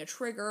just pulling a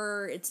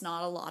trigger. It's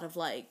not a lot of,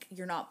 like,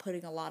 you're not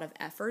putting a lot of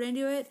effort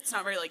into it. It's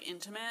not very, like,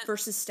 intimate.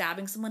 Versus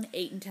stabbing someone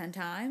 8 and 10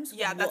 times.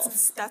 Yeah,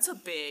 that's a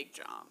big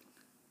jump.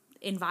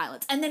 In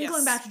violence. And then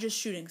going back to just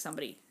shooting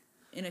somebody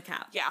in a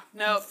cab. Yeah,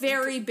 no.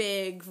 Very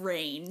big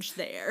range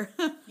there.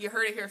 You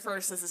heard it here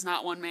first, this is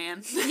not one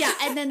man. Yeah,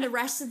 and then the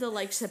rest of the,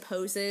 like,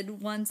 supposed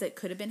ones that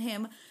could have been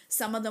him,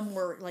 some of them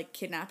were, like,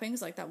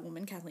 kidnappings, like that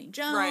woman Kathleen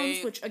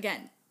Jones, which,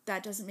 again,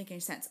 that doesn't make any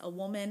sense. A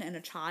woman and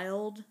a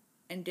child,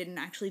 and didn't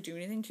actually do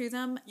anything to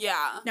them.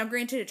 Yeah. Now,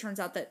 granted, it turns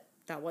out that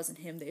that wasn't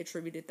him. They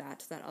attributed that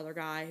to that other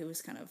guy who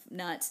was kind of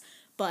nuts,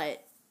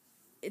 but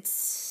it's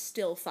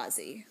still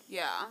fuzzy.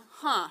 Yeah.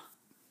 Huh.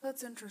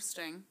 That's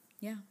interesting.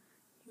 Yeah.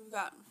 You've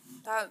got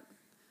that.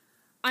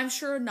 I'm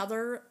sure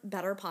another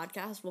better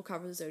podcast will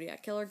cover the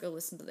Zodiac Killer. Go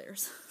listen to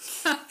theirs.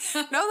 No,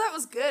 that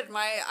was good.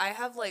 I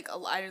have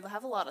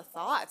a lot of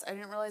thoughts. I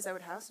didn't realize I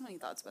would have so many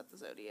thoughts about the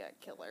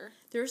Zodiac Killer.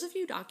 There's a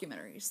few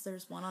documentaries.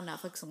 There's one on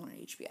Netflix and one on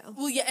HBO.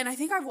 Well, yeah, and I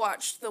think I've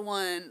watched the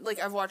one,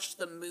 I've watched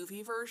the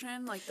movie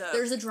version,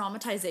 There's a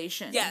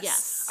dramatization.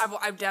 Yes.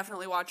 I've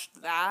definitely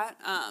watched that,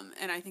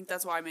 and I think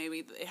that's why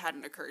maybe it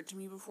hadn't occurred to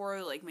me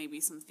before, maybe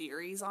some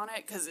theories on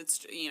it, because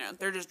it's,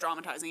 they're just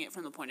dramatizing it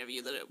from the point of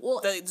view that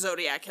the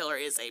Zodiac Killer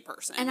is a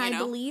person, and I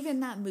believe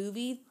in that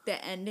movie,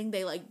 the ending,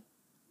 they,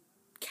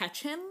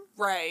 catch him.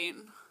 Right.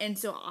 And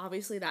so,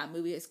 obviously, that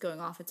movie is going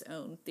off its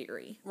own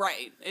theory.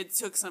 Right. It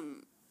took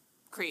some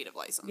creative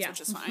license, which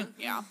is fine.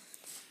 Yeah.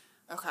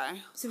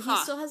 Okay. So, he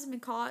still hasn't been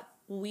caught.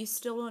 We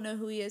still don't know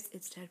who he is.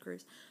 It's Ted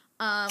Cruz.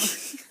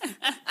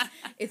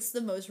 It's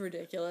the most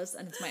ridiculous,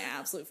 and it's my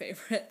absolute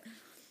favorite.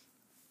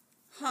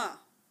 Huh.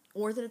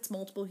 Or that it's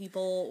multiple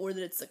people, or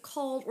that it's a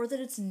cult, or that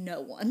it's no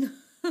one.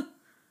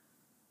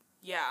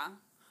 Yeah.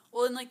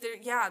 Well, and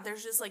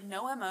there's just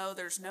no MO,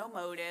 there's no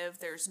motive,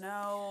 there's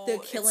no... The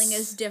killing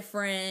is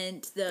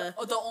different, the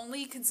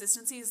only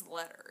consistency is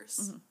letters.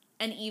 Mm-hmm.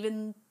 And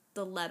even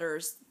the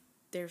letters,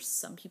 there's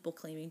some people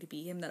claiming to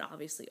be him that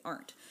obviously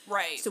aren't.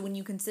 Right. So when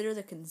you consider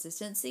the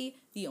consistency,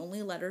 the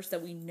only letters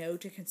that we know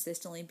to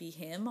consistently be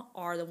him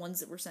are the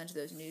ones that were sent to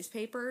those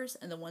newspapers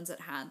and the ones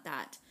that had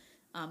that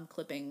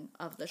clipping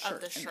of the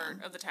shirt.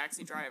 Of the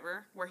taxi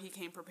driver, where he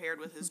came prepared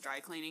with his dry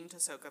cleaning to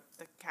soak up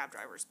the cab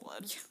driver's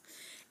blood. Yeah.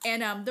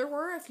 And there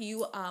were a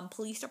few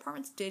police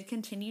departments did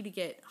continue to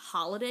get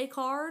holiday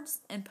cards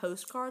and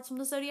postcards from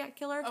the Zodiac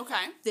Killer.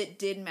 Okay. That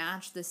did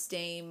match the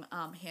same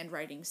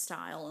handwriting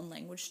style and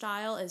language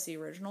style as the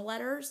original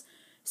letters.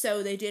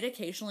 So they did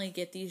occasionally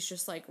get these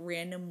just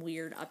random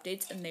weird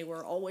updates, and they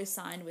were always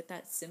signed with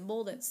that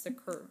symbol that's the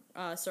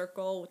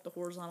circle with the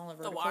horizontal and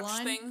vertical line. The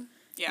watch thing?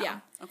 Yeah.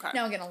 Okay.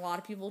 Now, again, a lot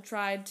of people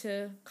tried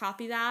to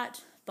copy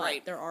that, but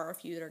right. There are a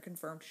few that are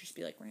confirmed to just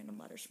be random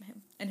letters from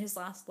him. And his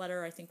last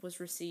letter, I think, was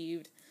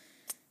received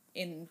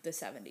in the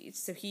 70s.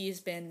 So he's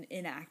been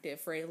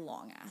inactive for a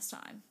long ass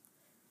time.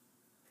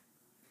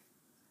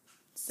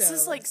 So,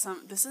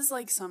 this is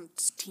like some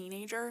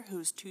teenager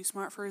who's too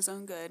smart for his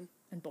own good.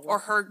 And bored. Or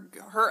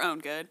her own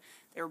good.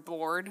 They were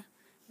bored. And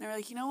they were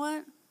like, you know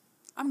what?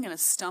 I'm going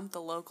to stump the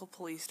local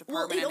police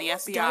department and the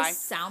FBI. It does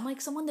sound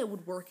like someone that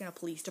would work in a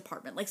police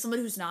department. Like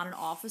somebody who's not an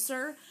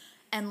officer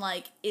and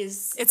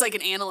is... It's like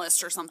an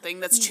analyst or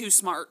something that's too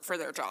smart for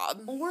their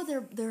job. Or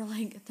they're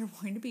wanting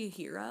to be a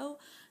hero.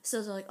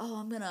 So they're like, oh,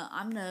 I'm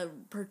gonna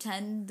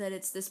pretend that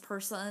it's this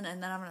person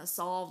and then I'm gonna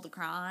solve the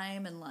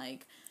crime and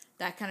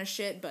that kind of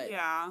shit. But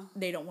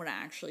they don't want to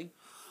actually...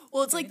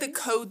 Well, it's the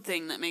code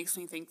thing that makes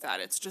me think that.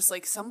 It's just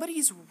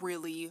somebody's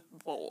really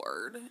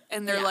bored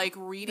and they're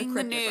reading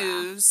the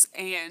news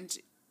and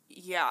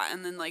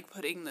then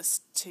putting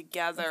this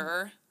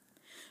together.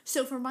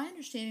 So from my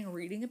understanding,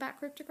 reading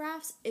about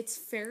cryptographs, it's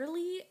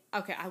fairly,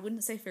 okay, I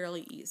wouldn't say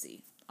fairly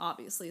easy.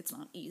 Obviously, it's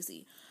not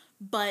easy.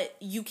 But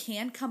you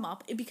can come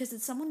up, because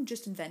it's someone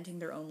just inventing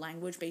their own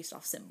language based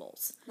off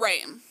symbols.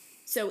 Right.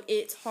 So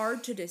it's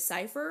hard to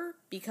decipher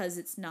because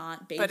it's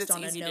not based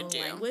on a known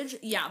language.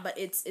 Yeah, but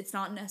it's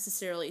not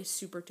necessarily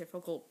super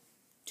difficult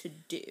to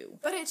do.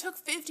 But it took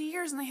 50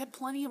 years and they had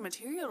plenty of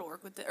material to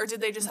work with. Or did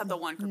they just have the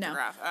one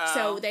cryptograph? No.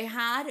 So they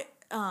had,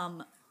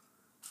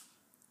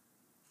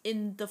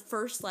 in the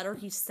first letter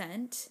he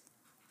sent,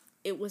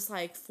 it was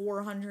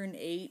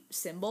 408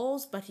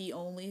 symbols, but he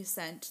only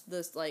sent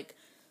this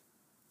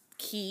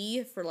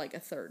key for a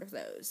third of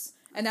those.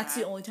 And that's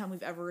the only time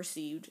we've ever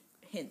received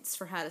hints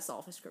for how to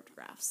solve his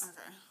cryptographs.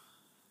 Okay.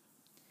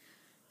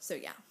 So,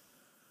 yeah.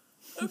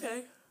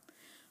 Okay.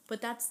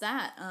 But that's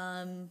that.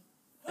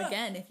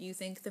 Again, if you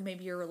think that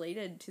maybe you're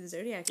related to the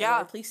Zodiac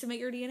Killer, please submit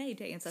your DNA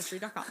to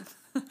Ancestry.com.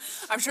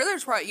 I'm sure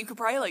there's you could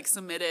probably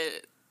submit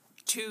it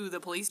to the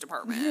police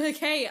department.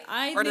 Hey,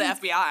 or to the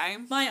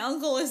FBI. My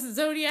uncle is the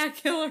Zodiac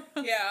Killer.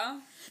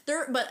 Yeah.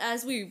 But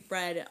as we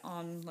read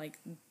on,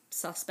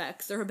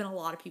 suspects, there have been a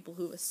lot of people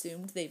who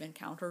assumed they've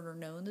encountered or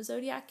known the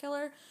Zodiac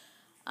Killer.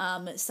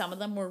 Some of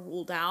them were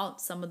ruled out.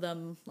 Some of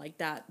them,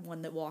 that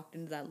one that walked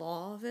into that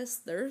law office,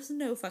 there's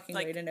no fucking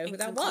way to know who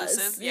that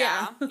was.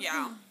 Yeah.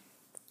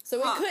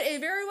 So it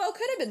very well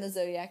could have been the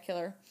Zodiac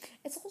Killer.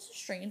 It's also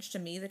strange to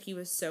me that he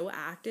was so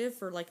active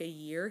for a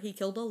year. He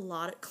killed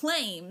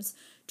claims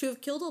to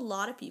have killed a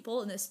lot of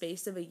people in the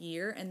space of a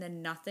year, and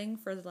then nothing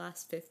for the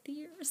last 50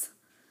 years.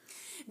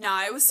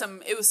 Nah, it was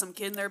some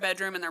kid in their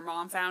bedroom, and their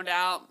mom found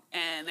out,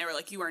 and they were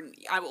like,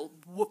 I will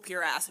whoop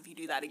your ass if you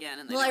do that again.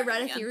 And I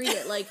read a theory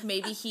that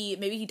maybe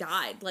he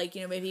died.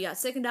 Maybe he got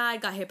sick and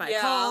died, got hit by a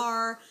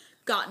car,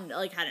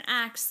 had an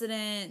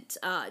accident,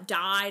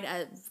 died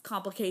of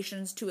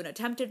complications to an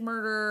attempted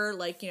murder,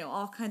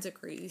 all kinds of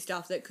crazy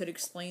stuff that could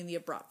explain the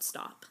abrupt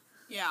stop.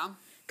 Yeah.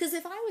 Because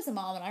if I was a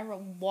mom and I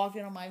walked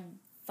in on my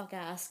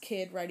fuck-ass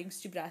kid writing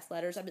stupid-ass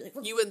letters, I'd be like...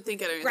 You wouldn't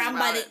think of anything grab him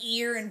by the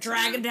ear and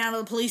drag him down to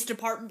the police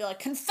department and be like,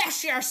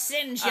 confess your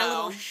sins, you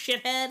little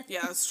shithead.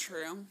 Yeah, that's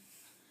true.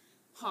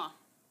 Huh.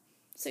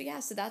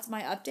 So that's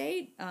my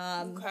update.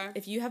 Okay.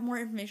 If you have more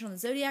information on the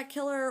Zodiac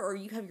Killer or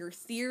you have your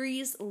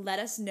theories, let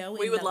us know.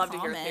 We in would the love to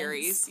comments. hear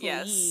theories.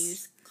 Yes.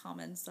 Please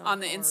comments on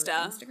the our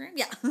Instagram.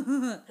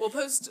 Yeah.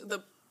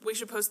 We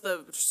should post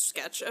the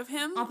sketch of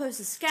him. I'll post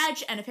a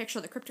sketch and a picture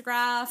of the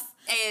cryptograph.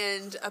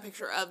 And a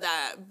picture of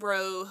that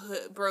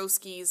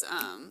broski's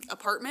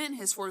apartment,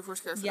 his 44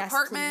 square foot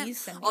apartment. Please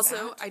send me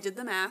also, that. I did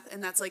the math,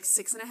 and that's like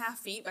 6.5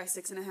 feet by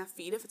 6.5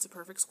 feet if it's a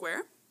perfect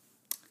square.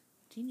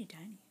 Teeny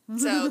tiny.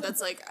 So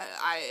that's like,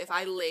 if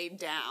I laid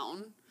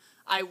down,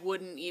 I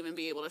wouldn't even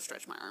be able to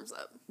stretch my arms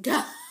up.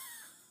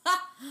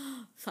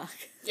 Fuck.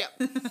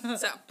 Yep.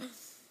 So.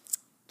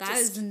 That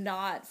is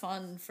not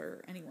fun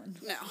for anyone.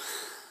 No.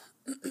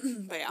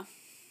 But yeah.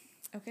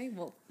 Okay,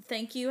 well,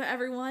 thank you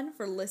everyone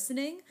for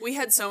listening. We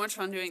had so much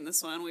fun doing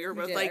this one. We were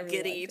both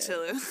giddy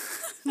to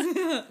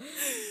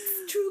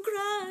True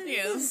crime.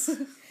 Yes.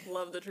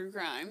 Love the true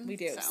crime. We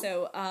do.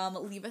 So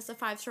leave us a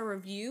 5-star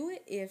review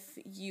if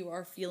you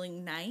are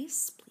feeling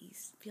nice.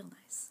 Please feel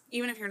nice.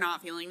 Even if you're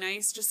not feeling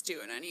nice, just do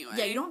it anyway.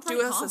 Yeah, you don't have to do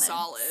write us comments. a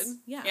solid.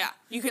 Yeah. Yeah.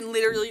 You can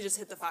literally just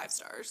hit the 5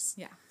 stars.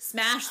 Yeah.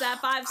 Smash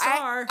that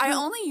 5-star. I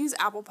only use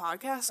Apple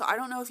Podcasts, so I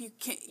don't know if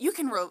you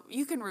can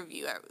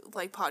review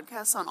like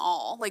podcasts on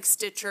all, like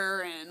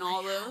Stitcher and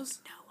all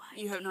those. No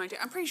idea. You have no idea.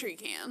 I'm pretty sure you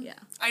can. Yeah.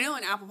 I know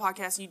in Apple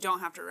Podcasts you don't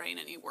have to write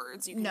any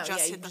words. You can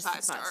just hit the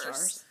 5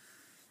 stars.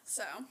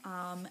 So.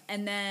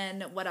 And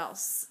then what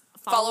else?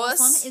 Follow us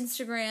on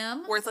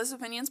Instagram. Worthless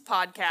Opinions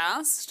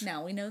Podcast.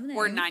 Now we know the name.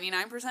 We're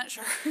 99%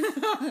 sure.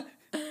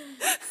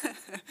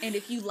 And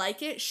if you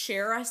like it,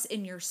 share us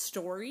in your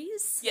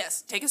stories.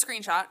 Yes, take a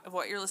screenshot of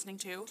what you're listening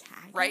to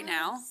right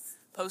now.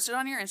 Post it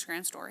on your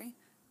Instagram story.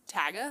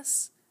 Tag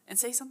us and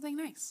say something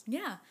nice.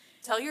 Yeah.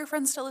 Tell your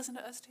friends to listen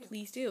to us too.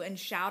 Please do. And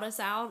shout us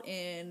out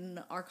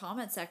in our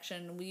comment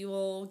section. We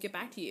will get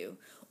back to you.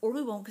 Or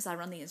we won't because I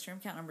run the Instagram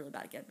account and I'm really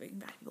bad at getting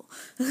back to people.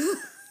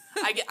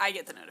 I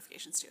get the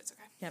notifications too. It's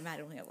okay. Yeah, Matt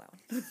only has that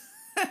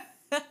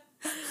one.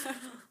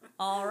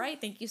 All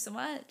right. Thank you so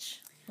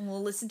much. And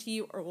we'll listen to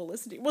you. We'll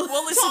listen to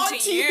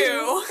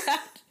you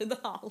after the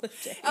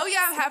holiday. Oh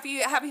yeah, happy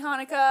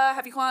Hanukkah,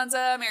 happy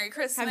Kwanzaa, Merry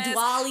Christmas, Happy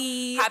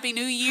Diwali, Happy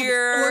New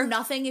Year, or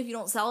nothing if you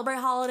don't celebrate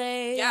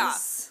holidays. Yeah.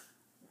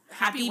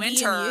 Happy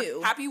winter,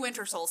 you. happy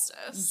winter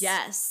solstice.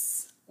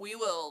 Yes. We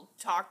will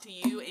talk to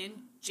you in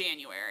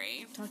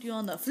January. Talk to you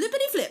on the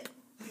flippity flip.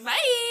 Bye.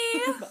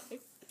 Bye.